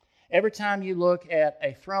 Every time you look at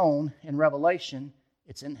a throne in Revelation,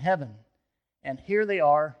 it's in heaven. And here they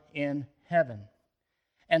are in heaven.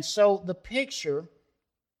 And so the picture,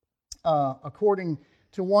 according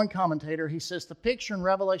to one commentator, he says the picture in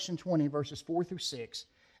Revelation 20, verses 4 through 6,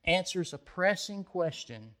 answers a pressing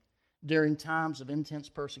question during times of intense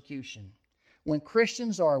persecution. When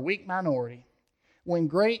Christians are a weak minority, when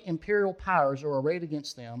great imperial powers are arrayed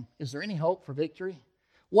against them, is there any hope for victory?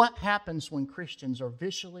 What happens when Christians are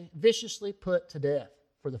viciously put to death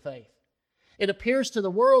for the faith? It appears to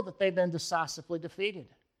the world that they've been decisively defeated.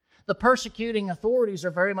 The persecuting authorities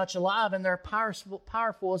are very much alive and they're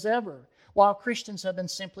powerful as ever, while Christians have been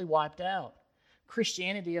simply wiped out.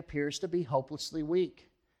 Christianity appears to be hopelessly weak.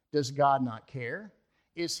 Does God not care?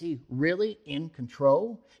 Is He really in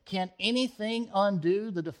control? Can anything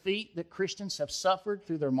undo the defeat that Christians have suffered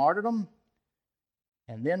through their martyrdom?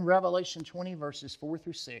 And then Revelation 20, verses 4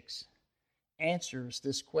 through 6, answers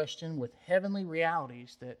this question with heavenly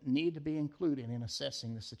realities that need to be included in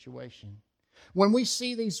assessing the situation. When we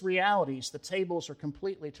see these realities, the tables are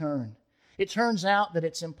completely turned. It turns out that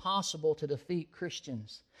it's impossible to defeat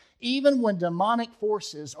Christians. Even when demonic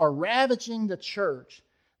forces are ravaging the church,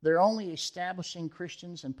 they're only establishing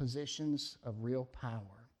Christians in positions of real power.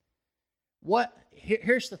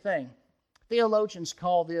 Here's the thing. Theologians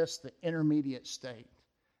call this the intermediate state.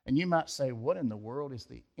 And you might say, what in the world is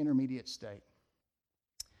the intermediate state?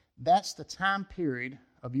 That's the time period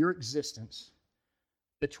of your existence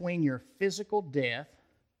between your physical death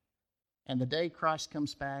and the day Christ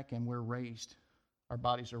comes back and we're raised, our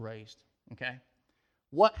bodies are raised, okay?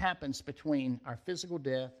 What happens between our physical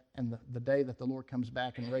death and the day that the Lord comes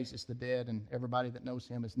back and raises the dead and everybody that knows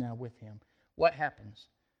Him is now with Him? What happens?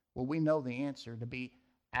 Well, we know the answer. To be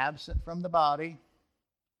absent from the body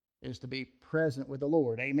is to be present with the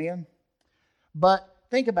Lord, amen? But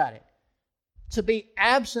think about it. To be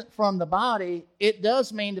absent from the body, it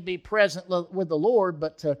does mean to be present with the Lord,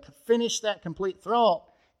 but to finish that complete thought,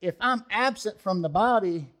 if I'm absent from the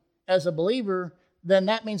body as a believer, then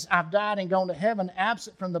that means I've died and gone to heaven,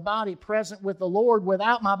 absent from the body, present with the Lord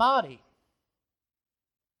without my body.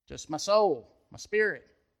 Just my soul, my spirit,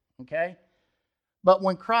 okay? But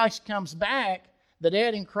when Christ comes back, the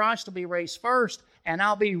dead in Christ will be raised first, and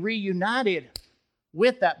I'll be reunited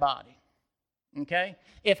with that body, okay?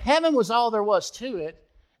 If heaven was all there was to it,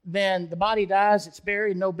 then the body dies, it's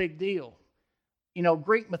buried, no big deal. You know,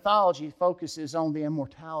 Greek mythology focuses on the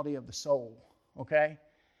immortality of the soul, okay?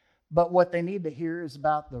 But what they need to hear is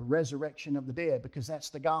about the resurrection of the dead, because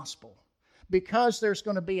that's the gospel. Because there's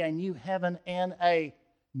going to be a new heaven and a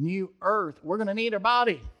new earth, we're going to need our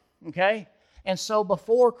body, okay? And so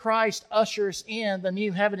before Christ ushers in the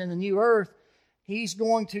new heaven and the new earth, He's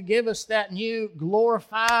going to give us that new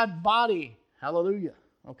glorified body. Hallelujah.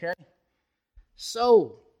 Okay?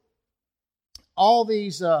 So, all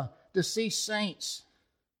these deceased saints,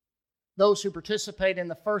 those who participate in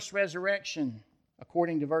the first resurrection,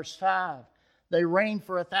 according to verse 5, they reign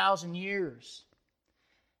for 1,000 years.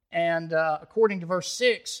 And according to verse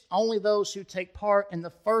 6, only those who take part in the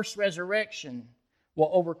first resurrection will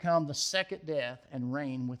overcome the second death and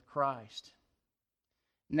reign with Christ.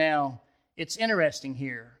 Now, it's interesting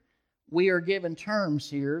here. We are given terms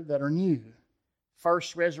here that are new.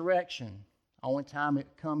 First resurrection. Only time it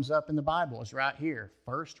comes up in the Bible is right here.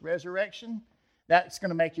 First resurrection. That's going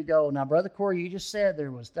to make you go, now, Brother Corey, you just said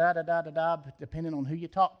there was da-da-da-da-da, but depending on who you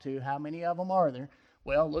talk to, how many of them are there?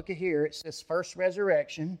 Well, look at here. It says first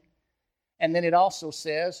resurrection, and then it also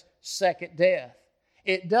says second death.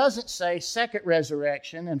 It doesn't say second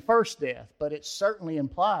resurrection and first death, but it's certainly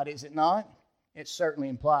implied, is it not? It's certainly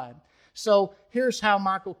implied. So here's how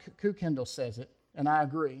Michael Kukendall says it, and I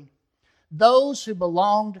agree. Those who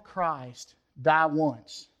belong to Christ die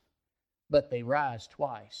once, but they rise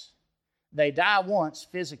twice. They die once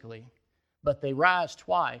physically, but they rise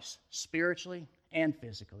twice spiritually and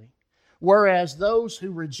physically. Whereas those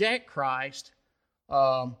who reject Christ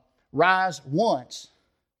rise once,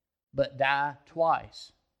 but die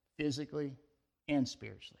twice, physically and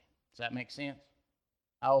spiritually. Does that make sense?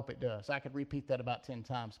 I hope it does. I could repeat that about 10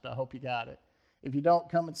 times, but I hope you got it. If you don't,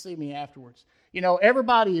 come and see me afterwards. You know,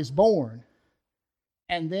 everybody is born,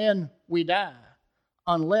 and then we die,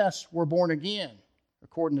 unless we're born again.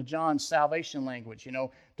 According to John's salvation language, you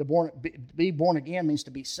know, to be born again means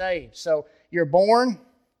to be saved. So you're born.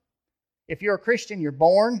 If you're a Christian, you're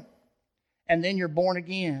born, and then you're born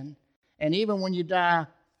again. And even when you die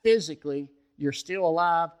physically, you're still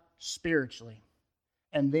alive spiritually.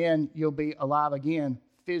 And then you'll be alive again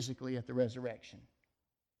physically at the resurrection.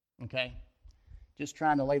 Okay? Just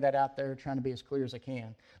trying to lay that out there, trying to be as clear as I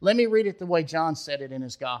can. Let me read it the way John said it in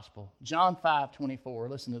his gospel. John 5:24.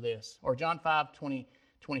 Listen to this. Or John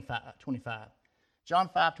 5:25. John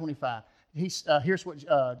 5:25. Here's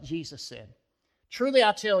what Jesus said. Truly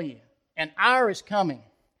I tell you, an hour is coming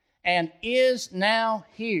and is now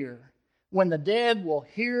here when the dead will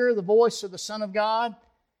hear the voice of the Son of God,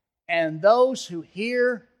 and those who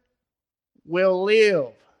hear will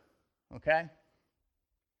live. Okay?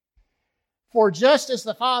 For just as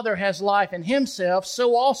the Father has life in himself,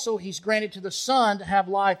 so also he's granted to the Son to have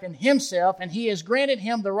life in himself, and he has granted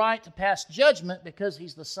him the right to pass judgment because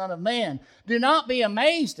he's the Son of Man. Do not be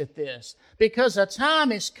amazed at this, because a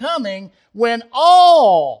time is coming when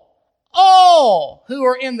all who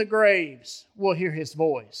are in the graves will hear his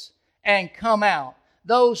voice and come out.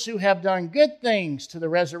 Those who have done good things to the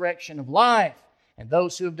resurrection of life, and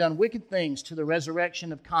those who have done wicked things to the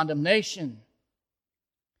resurrection of condemnation.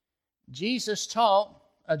 Jesus taught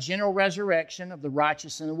a general resurrection of the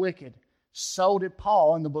righteous and the wicked. So did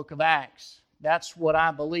Paul in the book of Acts. That's what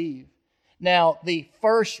I believe. Now, the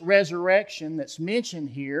first resurrection that's mentioned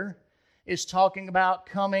here is talking about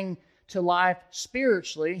coming to life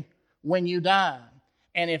spiritually when you die.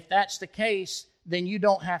 And if that's the case, then you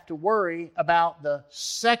don't have to worry about the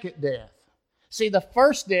second death. See, the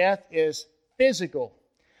first death is physical,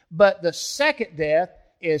 but the second death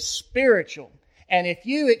is spiritual. And if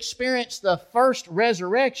you experience the first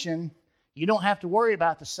resurrection, you don't have to worry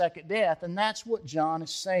about the second death. And that's what John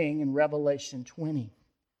is saying in Revelation 20.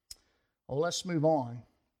 Well, let's move on.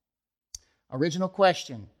 Original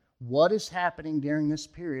question. What is happening during this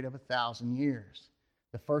period of 1,000 years?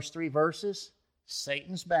 The first 3 verses,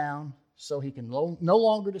 Satan's bound, so he can no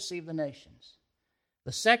longer deceive the nations.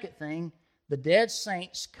 The second thing, the dead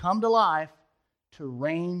saints come to life to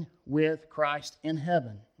reign with Christ in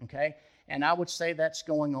heaven. Okay? And I would say that's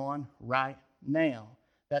going on right now.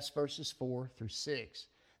 That's verses 4 through 6.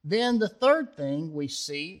 Then the third thing we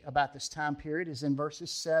see about this time period is in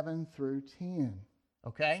verses 7 through 10.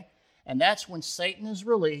 Okay? And that's when Satan is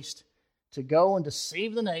released to go and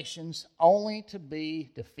deceive the nations, only to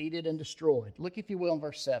be defeated and destroyed. Look, if you will, in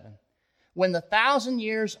verse 7. When the 1,000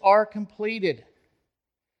 years are completed,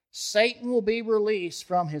 Satan will be released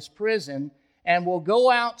from his prison and will go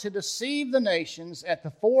out to deceive the nations at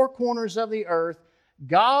the 4 corners of the earth,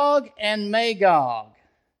 Gog and Magog,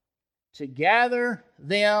 to gather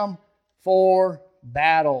them for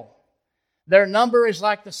battle. Their number is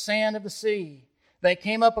like the sand of the sea. They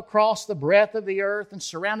came up across the breadth of the earth and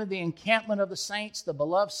surrounded the encampment of the saints, the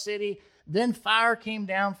beloved city. Then fire came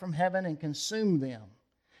down from heaven and consumed them.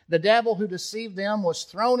 The devil who deceived them was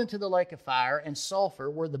thrown into the lake of fire and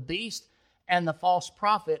sulfur, where the beast and the false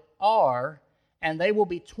prophet are, and they will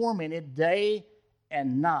be tormented day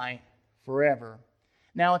and night forever.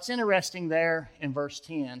 Now, it's interesting there in verse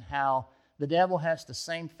 10 how the devil has the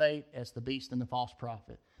same fate as the beast and the false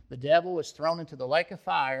prophet. The devil is thrown into the lake of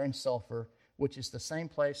fire and sulfur, which is the same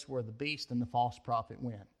place where the beast and the false prophet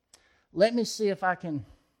went. Let me see if I can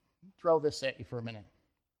throw this at you for a minute.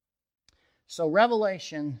 So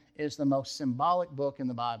Revelation is the most symbolic book in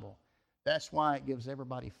the Bible. That's why it gives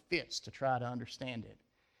everybody fits to try to understand it.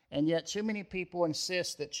 And yet too many people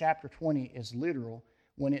insist that chapter 20 is literal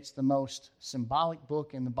when it's the most symbolic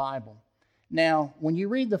book in the Bible. Now, when you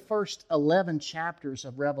read the first 11 chapters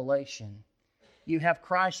of Revelation, you have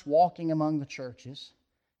Christ walking among the churches.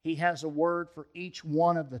 He has a word for each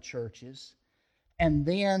one of the churches. And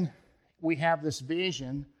then we have this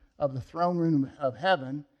vision of the throne room of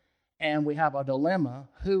heaven, and we have a dilemma: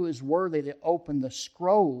 who is worthy to open the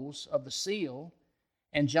scrolls of the seal?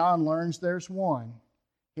 And John learns there's one.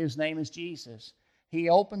 His name is Jesus. He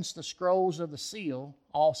opens the scrolls of the seal,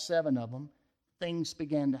 all 7 of them. Things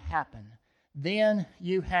begin to happen. Then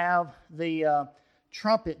you have the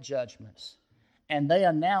trumpet judgments, and they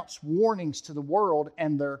announce warnings to the world,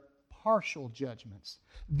 and they're partial judgments.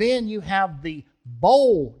 Then you have the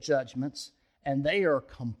bowl judgments, and they are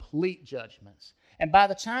complete judgments. And by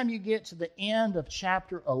the time you get to the end of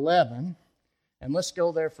chapter 11, and let's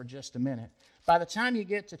go there for just a minute. By the time you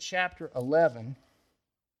get to chapter 11,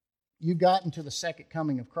 you've gotten to the second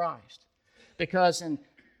coming of Christ. Because in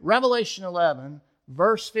Revelation 11,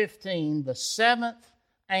 verse 15, the 7th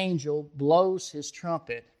angel blows his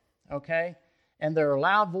trumpet, okay? And there are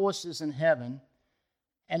loud voices in heaven.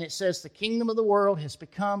 And it says, the kingdom of the world has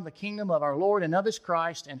become the kingdom of our Lord and of his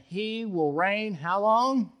Christ, and he will reign how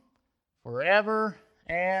long? Forever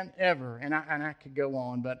and ever. And I could go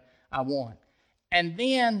on, but I won't. And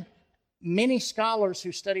then many scholars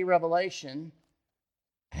who study Revelation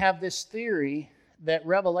have this theory that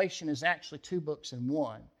Revelation is actually 2 books in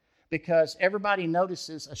one, because everybody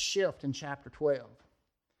notices a shift in chapter 12.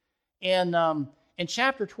 In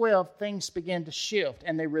chapter 12, things begin to shift,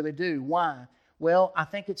 and they really do. Why? Well, I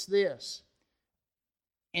think it's this.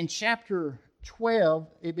 In chapter 12,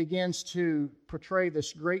 it begins to portray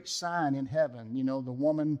this great sign in heaven. You know, the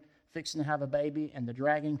woman fixing to have a baby, and the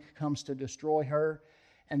dragon comes to destroy her.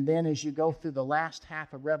 And then as you go through the last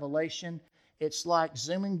half of Revelation, it's like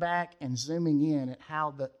zooming back and zooming in at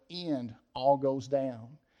how the end all goes down.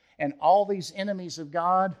 And all these enemies of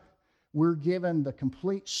God, we're given the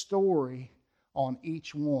complete story on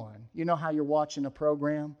each one. You know how you're watching a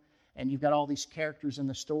program and you've got all these characters in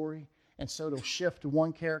the story, and so it'll shift to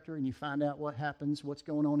one character and you find out what happens, what's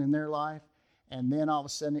going on in their life, and then all of a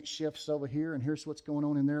sudden it shifts over here and here's what's going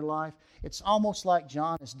on in their life. It's almost like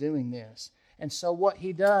John is doing this. And so what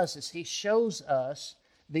he does is he shows us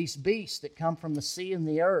these beasts that come from the sea and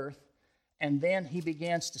the earth, and then he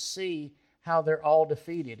begins to see how they're all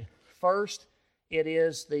defeated. First, it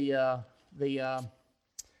is the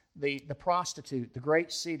prostitute, the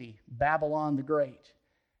great city, Babylon the Great.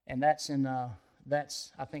 And that's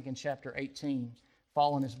I think in chapter 18,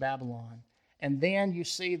 fallen is Babylon. And then you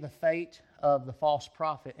see the fate of the false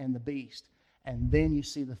prophet and the beast. And then you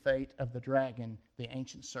see the fate of the dragon, the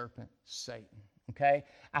ancient serpent, Satan. Okay?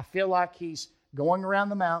 I feel like he's going around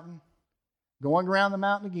the mountain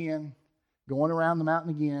again, going around the mountain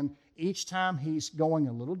again. Each time he's going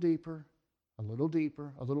a little deeper, a little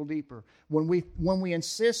deeper, a little deeper. When we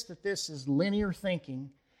insist that this is linear thinking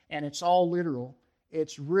and it's all literal,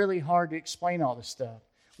 it's really hard to explain all this stuff.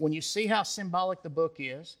 When you see how symbolic the book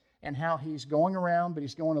is and how he's going around, but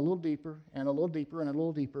he's going a little deeper and a little deeper and a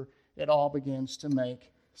little deeper, it all begins to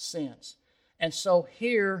make sense. And so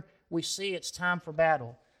here we see it's time for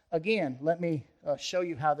battle. Again, let me show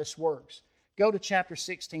you how this works. Go to chapter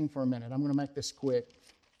 16 for a minute. I'm going to make this quick.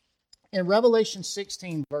 In Revelation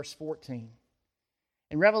 16, verse 14.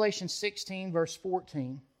 In Revelation 16, verse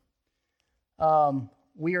 14,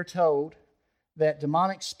 we are told that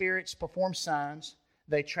demonic spirits perform signs.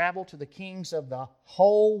 They travel to the kings of the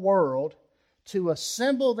whole world to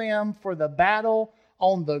assemble them for the battle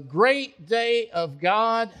on the great day of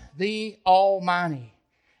God the Almighty.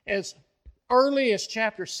 As early as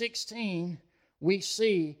chapter 16, we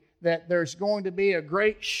see that there's going to be a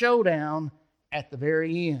great showdown at the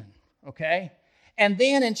very end. Okay? And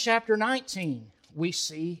then in chapter 19, we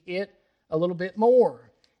see it a little bit more.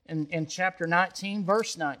 In chapter 19,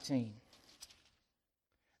 verse 19.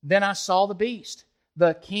 Then I saw the beast,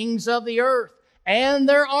 the kings of the earth, and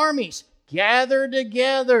their armies gathered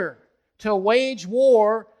together to wage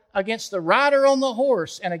war against the rider on the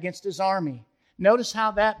horse and against his army. Notice how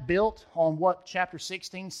that built on what chapter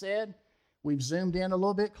 16 said? We've zoomed in a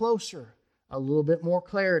little bit closer, a little bit more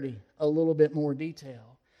clarity, a little bit more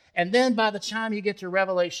detail. And then by the time you get to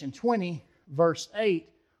Revelation 20, verse 8,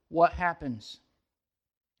 what happens?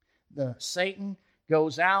 Satan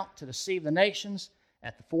goes out to deceive the nations,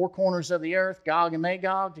 At the four corners of the earth, Gog and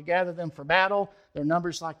Magog, to gather them for battle. Their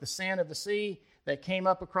numbers like the sand of the sea. They came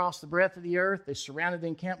up across the breadth of the earth. They surrounded the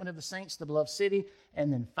encampment of the saints, the beloved city.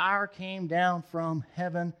 And then fire came down from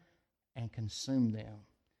heaven and consumed them.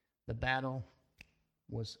 The battle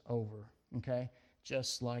was over. Okay?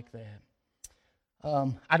 Just like that.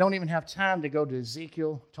 I don't even have time to go to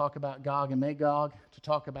Ezekiel, talk about Gog and Magog, to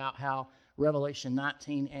talk about how Revelation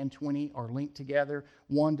 19 and 20 are linked together.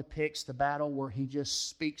 One depicts the battle where he just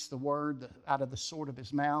speaks the word out of the sword of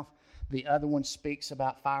his mouth. The other one speaks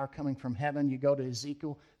about fire coming from heaven. You go to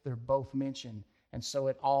Ezekiel, they're both mentioned. And so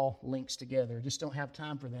it all links together. I just don't have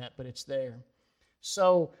time for that, but it's there.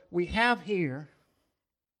 So we have here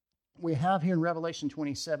in Revelation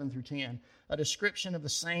 27 through 10, a description of the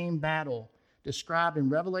same battle described in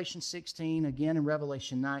Revelation 16, again in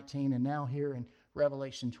Revelation 19, and now here in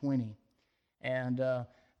Revelation 20. And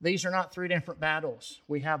these are not three different battles.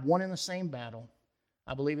 We have one in the same battle.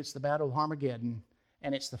 I believe it's the Battle of Armageddon,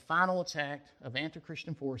 and it's the final attack of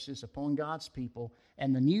anti-Christian forces upon God's people.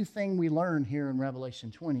 And the new thing we learn here in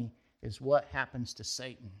Revelation 20 is what happens to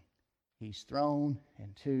Satan. He's thrown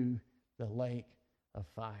into the lake of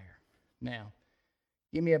fire. Now,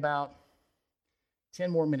 give me about 10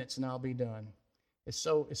 more minutes and I'll be done. It's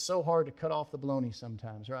so hard to cut off the baloney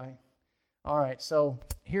sometimes, right? All right, so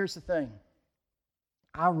here's the thing.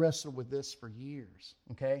 I wrestled with this for years,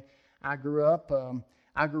 okay? I grew up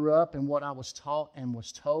and what I was taught and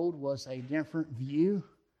was told was a different view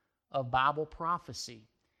of Bible prophecy.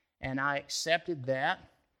 And I accepted that,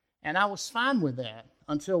 and I was fine with that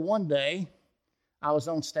until one day I was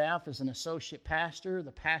on staff as an associate pastor.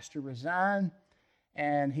 The pastor resigned,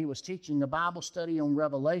 and he was teaching a Bible study on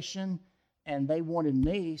Revelation, and they wanted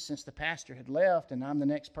me, since the pastor had left and I'm the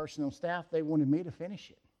next person on staff, they wanted me to finish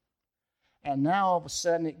it. And now all of a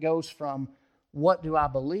sudden it goes from what do I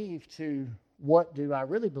believe to what do I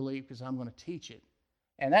really believe, because I'm going to teach it.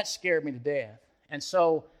 And that scared me to death. And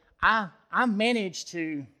so I managed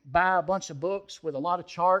to buy a bunch of books with a lot of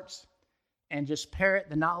charts and just parrot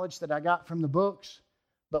the knowledge that I got from the books.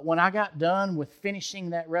 But when I got done with finishing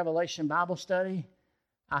that Revelation Bible study,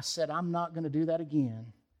 I said, I'm not going to do that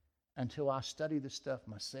again until I study this stuff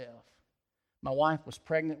myself. My wife was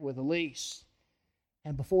pregnant with Elise.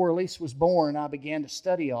 And before Elise was born, I began to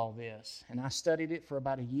study all this. And I studied it for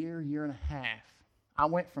about a year and a half. I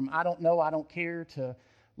went from I don't know, I don't care, to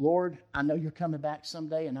Lord, I know you're coming back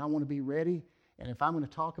someday and I want to be ready. And if I'm going to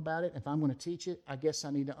talk about it, if I'm going to teach it, I guess I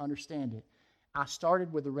need to understand it. I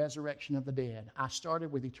started with the resurrection of the dead. I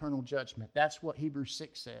started with eternal judgment. That's what Hebrews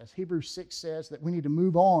 6 says. Hebrews 6 says that we need to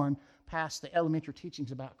move on past the elementary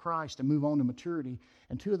teachings about Christ and move on to maturity.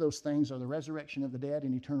 And two of those things are the resurrection of the dead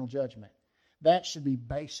and eternal judgment. That should be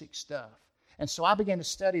basic stuff. And so I began to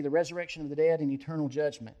study the resurrection of the dead and eternal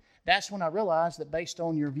judgment. That's when I realized that based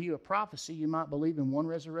on your view of prophecy, you might believe in one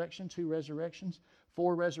resurrection, two resurrections,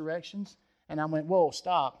 four resurrections. And I went, whoa,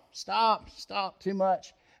 stop, too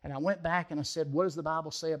much. And I went back and I said, what does the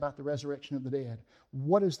Bible say about the resurrection of the dead?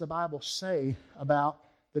 What does the Bible say about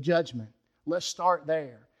the judgment? Let's start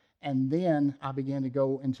there. And then I began to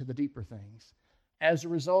go into the deeper things. As a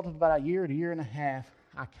result of about a year to year and a half,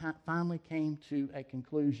 I finally came to a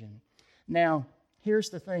conclusion. Now, here's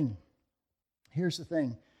the thing. Here's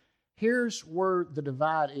where the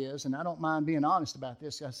divide is, and I don't mind being honest about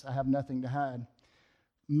this because I have nothing to hide.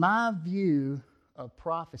 My view of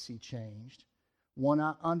prophecy changed when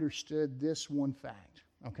I understood this one fact,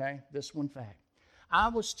 okay? This one fact. I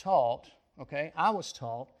was taught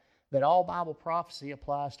that all Bible prophecy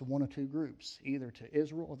applies to one of two groups, either to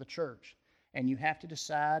Israel or the church. And you have to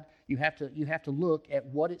decide, you have to look at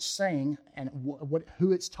what it's saying and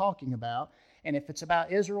who it's talking about. And if it's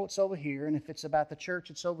about Israel, it's over here. And if it's about the church,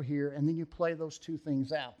 it's over here. And then you play those two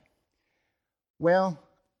things out. Well,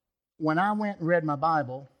 when I went and read my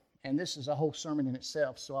Bible, and this is a whole sermon in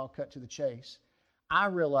itself, so I'll cut to the chase, I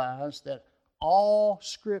realized that all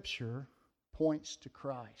Scripture points to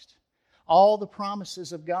Christ. All the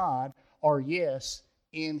promises of God are yes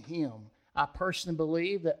in Him. I personally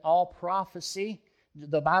believe that all prophecy,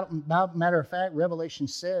 matter of fact, Revelation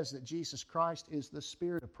says that Jesus Christ is the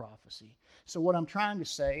spirit of prophecy. So what I'm trying to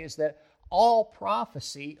say is that all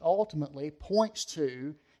prophecy ultimately points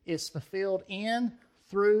to, is fulfilled in,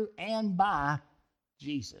 through, and by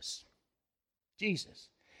Jesus. Jesus.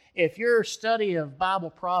 If your study of Bible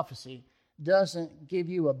prophecy doesn't give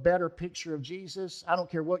you a better picture of Jesus, I don't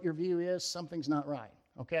care what your view is, something's not right,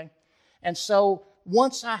 okay? And so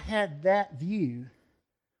once I had that view,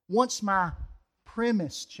 once my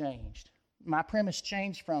premise changed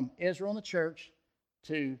from Israel and the church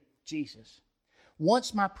to Jesus.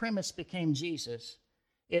 Once my premise became Jesus,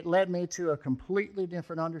 it led me to a completely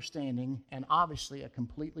different understanding and obviously a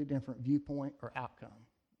completely different viewpoint or outcome.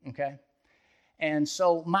 Okay? And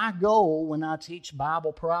so my goal when I teach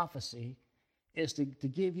Bible prophecy is to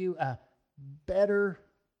give you a better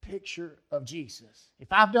picture of Jesus. If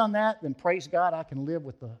I've done that, then praise God, I can live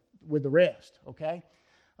with the rest, okay?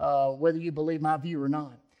 Whether you believe my view or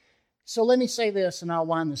not. So let me say this and I'll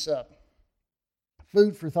wind this up.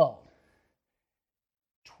 Food for thought.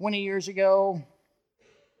 20 years ago,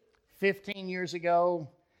 15 years ago,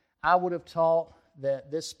 I would have taught that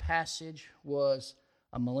this passage was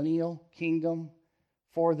a millennial kingdom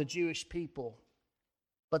for the Jewish people.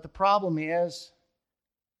 But the problem is,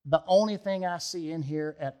 the only thing I see in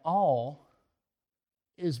here at all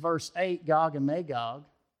is verse 8, Gog and Magog,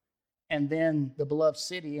 and then the beloved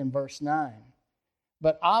city in verse 9.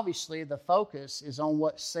 But obviously the focus is on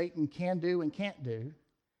what Satan can do and can't do,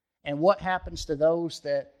 and what happens to those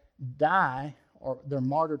that die or they're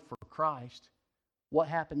martyred for Christ, what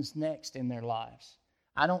happens next in their lives.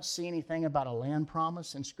 I don't see anything about a land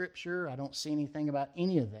promise in Scripture. I don't see anything about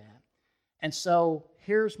any of that. And so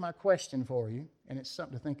here's my question for you, and it's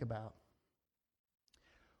something to think about.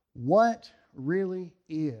 What really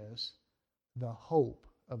is the hope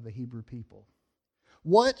of the Hebrew people?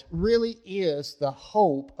 What really is the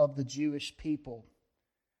hope of the Jewish people?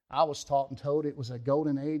 I was taught and told it was a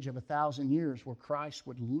golden age of 1,000 years where Christ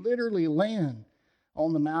would literally land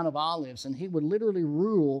on the Mount of Olives, and he would literally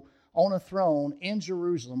rule on a throne in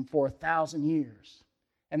Jerusalem for 1,000 years.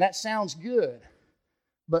 And that sounds good,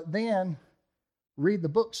 but then read the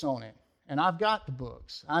books on it. And I've got the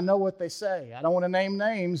books. I know what they say. I don't want to name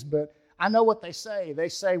names, but I know what they say. They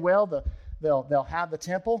say, well, they'll have the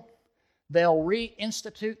temple. They'll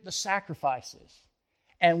reinstitute the sacrifices.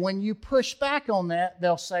 And when you push back on that,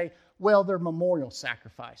 they'll say, well, they're memorial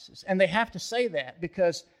sacrifices. And they have to say that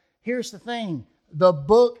because here's the thing. The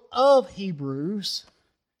book of Hebrews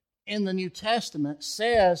in the New Testament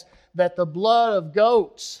says that the blood of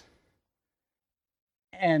goats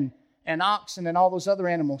and oxen and all those other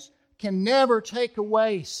animals can never take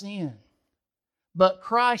away sin. But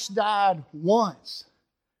Christ died once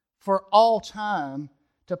for all time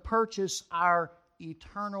to purchase our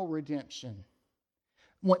eternal redemption.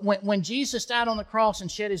 When Jesus died on the cross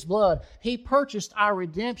and shed his blood, he purchased our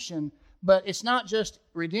redemption, but it's not just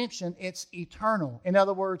redemption, it's eternal. In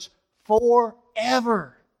other words,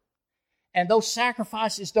 forever. And those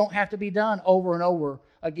sacrifices don't have to be done over and over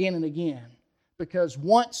again and again. Because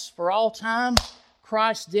once for all time,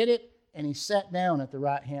 Christ did it, and he sat down at the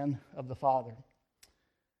right hand of the Father.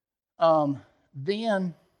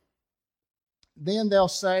 Then they'll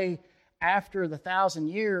say, after the 1,000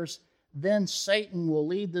 years, then Satan will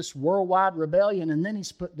lead this worldwide rebellion, and then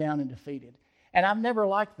he's put down and defeated. And I've never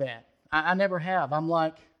liked that. I never have. I'm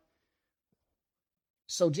like,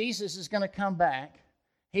 so Jesus is going to come back.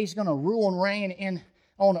 He's going to rule and reign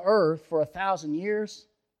on earth for 1,000 years,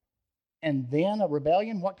 and then a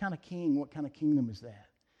rebellion? What kind of king, what kind of kingdom is that?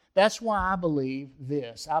 That's why I believe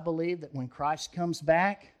this. I believe that when Christ comes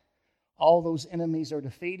back, all those enemies are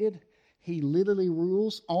defeated. He literally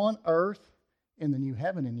rules on earth in the new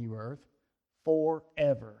heaven and new earth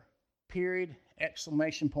forever. Period,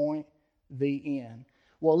 exclamation point, the end.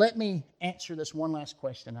 Well, let me answer this one last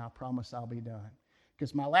question. I promise I'll be done.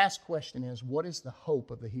 Because my last question is, what is the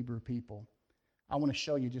hope of the Hebrew people? I want to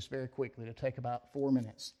show you just very quickly. It'll take about 4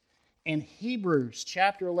 minutes. In Hebrews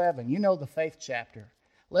chapter 11, you know the faith chapter.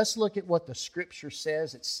 Let's look at what the Scripture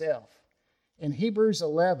says itself. In Hebrews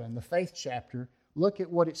 11, the faith chapter, look at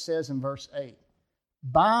what it says in verse 8.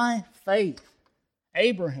 By faith,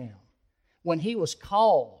 Abraham, when he was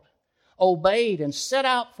called, obeyed and set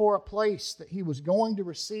out for a place that he was going to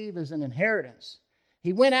receive as an inheritance.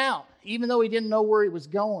 He went out, even though he didn't know where he was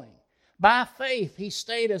going. By faith, he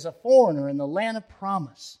stayed as a foreigner in the land of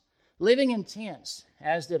promise, living in tents,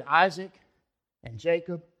 as did Isaac and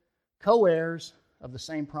Jacob, co-heirs of the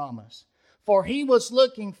same promise. For he was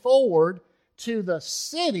looking forward to the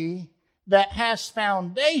city that has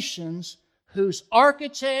foundations, whose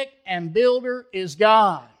architect and builder is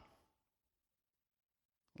God.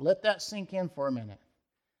 Let that sink in for a minute.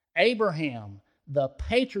 Abraham, the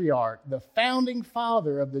patriarch, the founding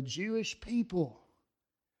father of the Jewish people.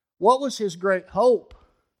 What was his great hope?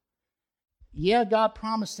 Yeah, God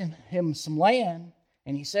promised him some land,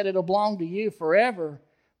 and he said it'll belong to you forever,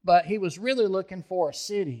 but he was really looking for a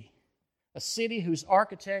city whose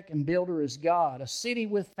architect and builder is God, a city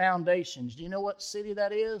with foundations. Do you know what city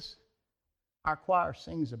that is? Our choir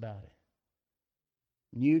sings about it.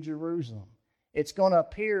 New Jerusalem. It's going to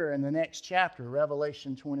appear in the next chapter,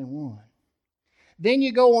 Revelation 21. Then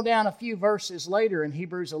you go on down a few verses later in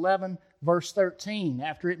Hebrews 11, verse 13,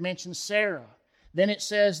 after it mentions Sarah. Then it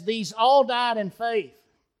says, these all died in faith,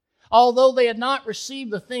 although they had not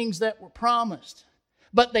received the things that were promised.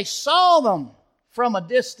 But they saw them from a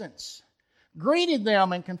distance, greeted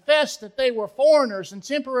them, and confessed that they were foreigners and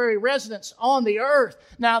temporary residents on the earth.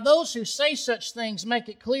 Now, those who say such things make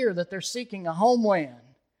it clear that they're seeking a homeland.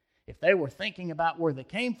 If they were thinking about where they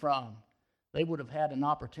came from, they would have had an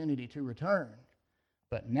opportunity to return.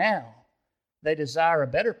 But now, they desire a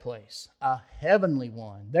better place, a heavenly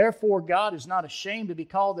one. Therefore, God is not ashamed to be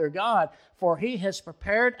called their God, for He has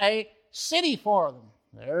prepared a city for them.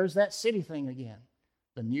 There's that city thing again,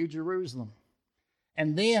 the New Jerusalem.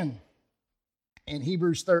 And then, in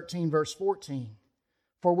Hebrews 13, verse 14,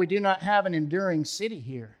 for we do not have an enduring city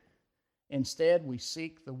here. Instead, we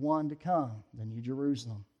seek the one to come, the New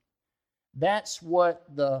Jerusalem. That's what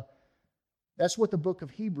the book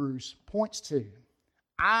of Hebrews points to.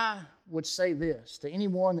 I would say this to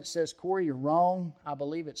anyone that says, Corey, you're wrong. I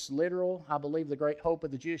believe it's literal. I believe the great hope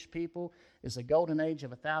of the Jewish people is the golden age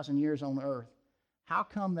of 1,000 years on earth. How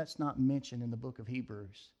come that's not mentioned in the book of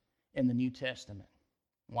Hebrews in the New Testament?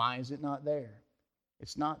 Why is it not there?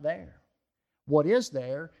 It's not there. What is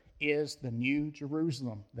there is the New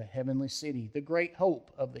Jerusalem, the heavenly city, the great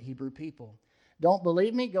hope of the Hebrew people. Don't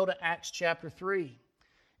believe me? Go to Acts chapter 3.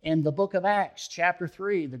 In the book of Acts, chapter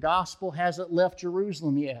 3, the gospel hasn't left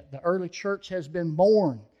Jerusalem yet. The early church has been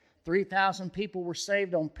born. 3,000 people were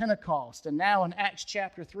saved on Pentecost. And now in Acts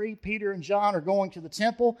chapter 3, Peter and John are going to the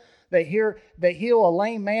temple. They heal a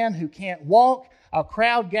lame man who can't walk. A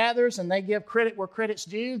crowd gathers and they give credit where credit's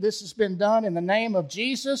due. This has been done in the name of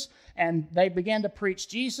Jesus. And they began to preach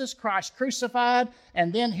Jesus, Christ crucified.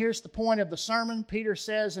 And then here's the point of the sermon. Peter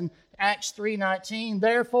says in Acts 3:19,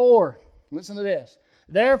 therefore, listen to this.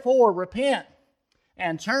 Therefore, repent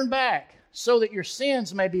and turn back so that your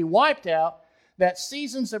sins may be wiped out, that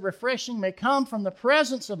seasons of refreshing may come from the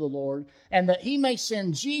presence of the Lord, and that He may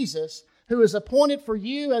send Jesus, who is appointed for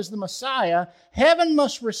you as the Messiah. Heaven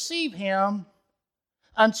must receive Him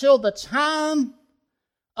until the time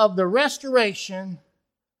of the restoration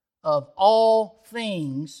of all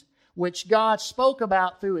things, which God spoke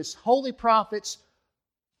about through His holy prophets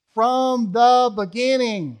from the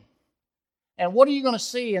beginning. And what are you going to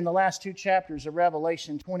see in the last two chapters of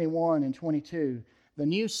Revelation 21 and 22? The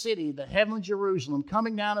new city, the heavenly Jerusalem,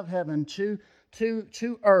 coming down of heaven to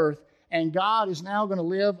earth, and God is now going to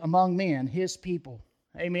live among men, His people.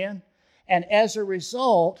 Amen? And as a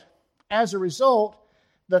result,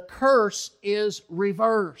 the curse is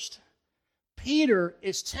reversed. Peter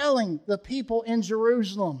is telling the people in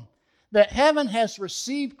Jerusalem that heaven has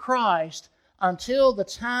received Christ until the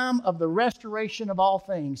time of the restoration of all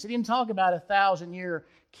things. He didn't talk about 1,000-year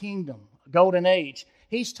kingdom, golden age.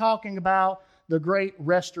 He's talking about the great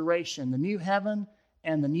restoration, the new heaven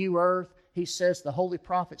and the new earth. He says the holy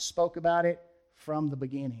prophets spoke about it from the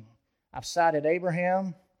beginning. I've cited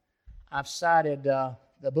Abraham. I've cited the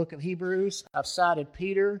book of Hebrews. I've cited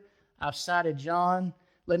Peter. I've cited John.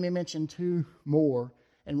 Let me mention two more.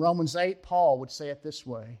 In Romans 8, Paul would say it this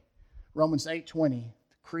way. Romans 8:20.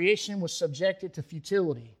 Creation was subjected to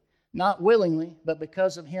futility, not willingly, but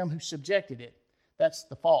because of Him who subjected it. That's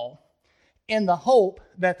the fall. In the hope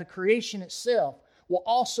that the creation itself will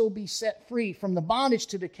also be set free from the bondage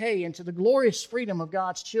to decay into the glorious freedom of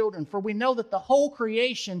God's children. For we know that the whole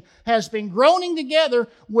creation has been groaning together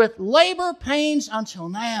with labor pains until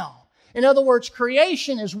now. In other words,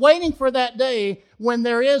 creation is waiting for that day when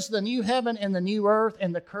there is the new heaven and the new earth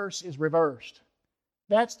and the curse is reversed.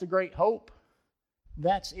 That's the great hope.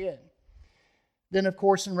 That's it. Then, of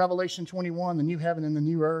course, in Revelation 21, the new heaven and the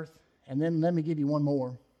new earth. And then let me give you one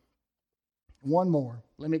more. One more.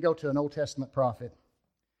 Let me go to an Old Testament prophet.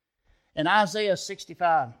 In Isaiah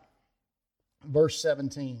 65, verse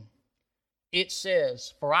 17, it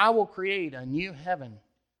says, for I will create a new heaven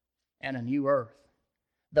and a new earth.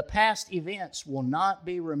 The past events will not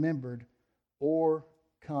be remembered or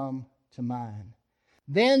come to mind.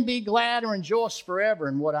 Then be glad and rejoice forever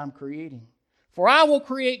in what I'm creating. For I will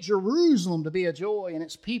create Jerusalem to be a joy and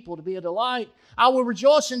its people to be a delight. I will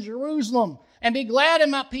rejoice in Jerusalem and be glad in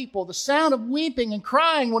my people. The sound of weeping and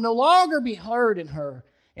crying will no longer be heard in her.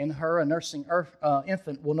 In her, a nursing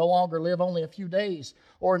infant will no longer live only a few days,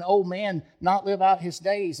 or an old man not live out his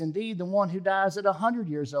days. Indeed, the one who dies at 100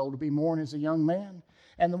 years old will be mourned as a young man,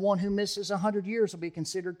 and the one who misses 100 years will be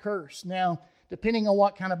considered cursed. Now, depending on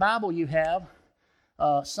what kind of Bible you have,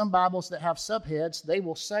 some Bibles that have subheads, they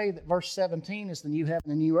will say that verse 17 is the new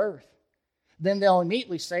heaven and new earth. Then they'll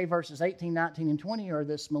immediately say verses 18, 19, and 20 are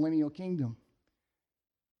this millennial kingdom.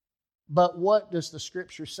 But what does the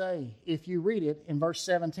Scripture say? If you read it in verse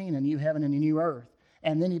 17, a new heaven and a new earth,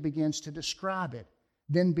 and then he begins to describe it.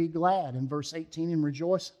 Then be glad in verse 18 and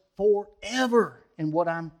rejoice forever in what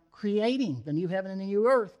I'm creating, the new heaven and the new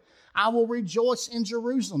earth. I will rejoice in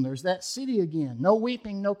Jerusalem. There's that city again. No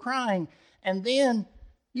weeping, no crying. And then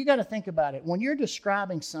you got to think about it. When you're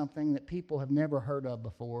describing something that people have never heard of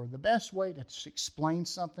before, the best way to explain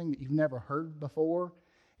something that you've never heard before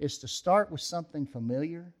is to start with something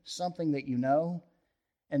familiar, something that you know,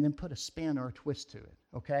 and then put a spin or a twist to it,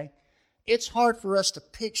 okay? It's hard for us to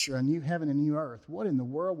picture a new heaven and new earth. What in the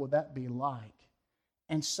world would that be like?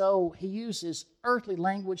 And so he uses earthly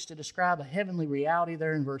language to describe a heavenly reality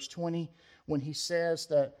there in verse 20 when he says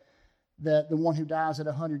that the one who dies at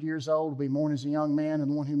 100 years old will be mourned as a young man, and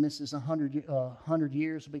the one who misses 100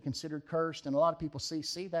 years will be considered cursed. And a lot of people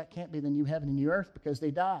see, that can't be the new heaven and new earth because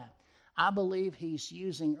they die. I believe he's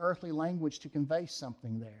using earthly language to convey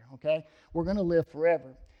something there, okay? We're going to live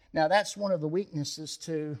forever. Now, that's one of the weaknesses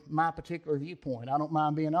to my particular viewpoint. I don't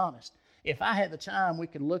mind being honest. If I had the time, we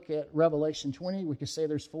could look at Revelation 20. We could say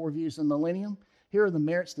there's 4 views in the Millennium. Here are the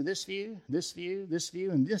merits to this view, this view, this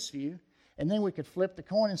view, and this view. And then we could flip the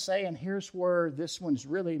coin and say, and here's where this one's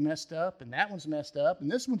really messed up, and that one's messed up,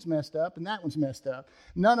 and this one's messed up, and that one's messed up.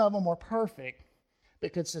 None of them are perfect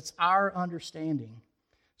because it's our understanding.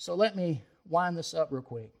 So let me wind this up real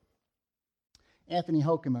quick. Anthony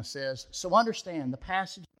Hoekema says, so understand the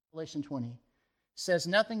passage of Revelation 20 says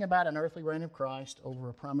nothing about an earthly reign of Christ over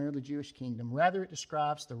a primarily Jewish kingdom. Rather, it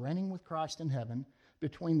describes the reigning with Christ in heaven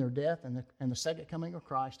between their death and the second coming of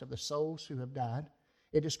Christ of the souls who have died.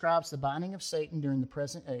 It describes the binding of Satan during the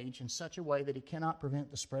present age in such a way that he cannot prevent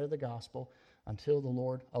the spread of the gospel until the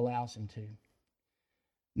Lord allows him to.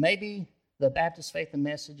 Maybe the Baptist Faith and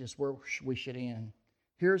Message is where we should end.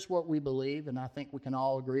 Here's what we believe, and I think we can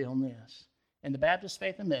all agree on this. In the Baptist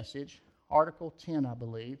Faith and Message, Article 10, I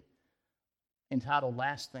believe, entitled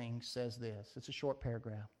Last Things, says this. It's a short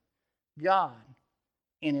paragraph. God,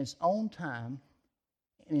 in his own time,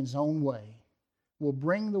 in his own way, will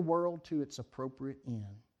bring the world to its appropriate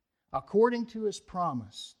end. According to his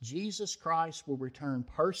promise, Jesus Christ will return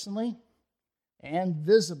personally and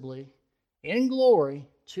visibly in glory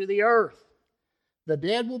to the earth. The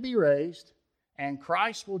dead will be raised, and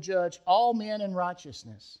Christ will judge all men in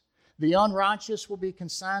righteousness. The unrighteous will be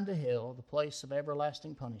consigned to hell, the place of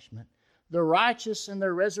everlasting punishment. The righteous in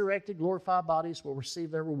their resurrected, glorified bodies will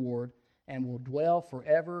receive their reward and will dwell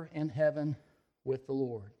forever in heaven with the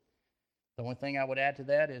Lord. The only thing I would add to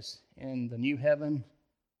that is in the new heaven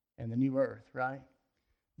and the new earth, right?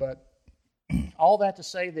 But all that to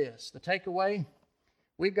say this, the takeaway,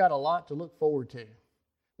 we've got a lot to look forward to.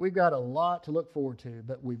 We've got a lot to look forward to,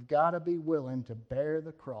 but we've got to be willing to bear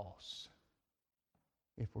the cross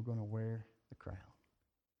if we're going to wear the crown.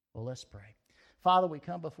 Well, let's pray. Father, we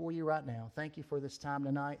come before you right now. Thank you for this time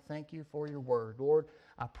tonight. Thank you for your word. Lord,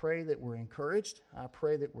 I pray that we're encouraged. I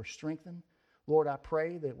pray that we're strengthened. Lord, I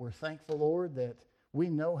pray that we're thankful, Lord, that we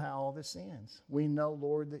know how all this ends. We know,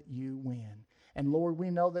 Lord, that you win. And Lord, we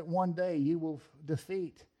know that one day you will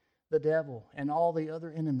defeat the devil and all the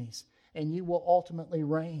other enemies, and you will ultimately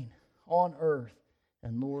reign on earth.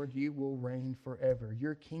 And Lord, you will reign forever.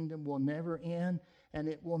 Your kingdom will never end, and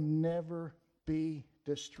it will never be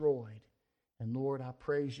destroyed. And Lord, I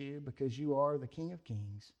praise you because you are the King of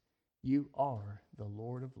Kings. You are the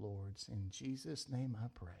Lord of Lords. In Jesus' name I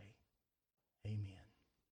pray. Amen.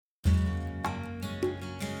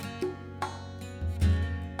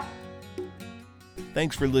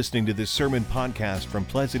 Thanks for listening to this sermon podcast from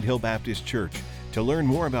Pleasant Hill Baptist Church. To learn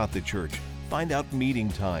more about the church, find out meeting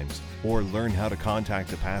times, or learn how to contact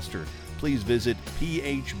the pastor, please visit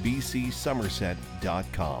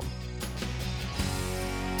phbcsomerset.com.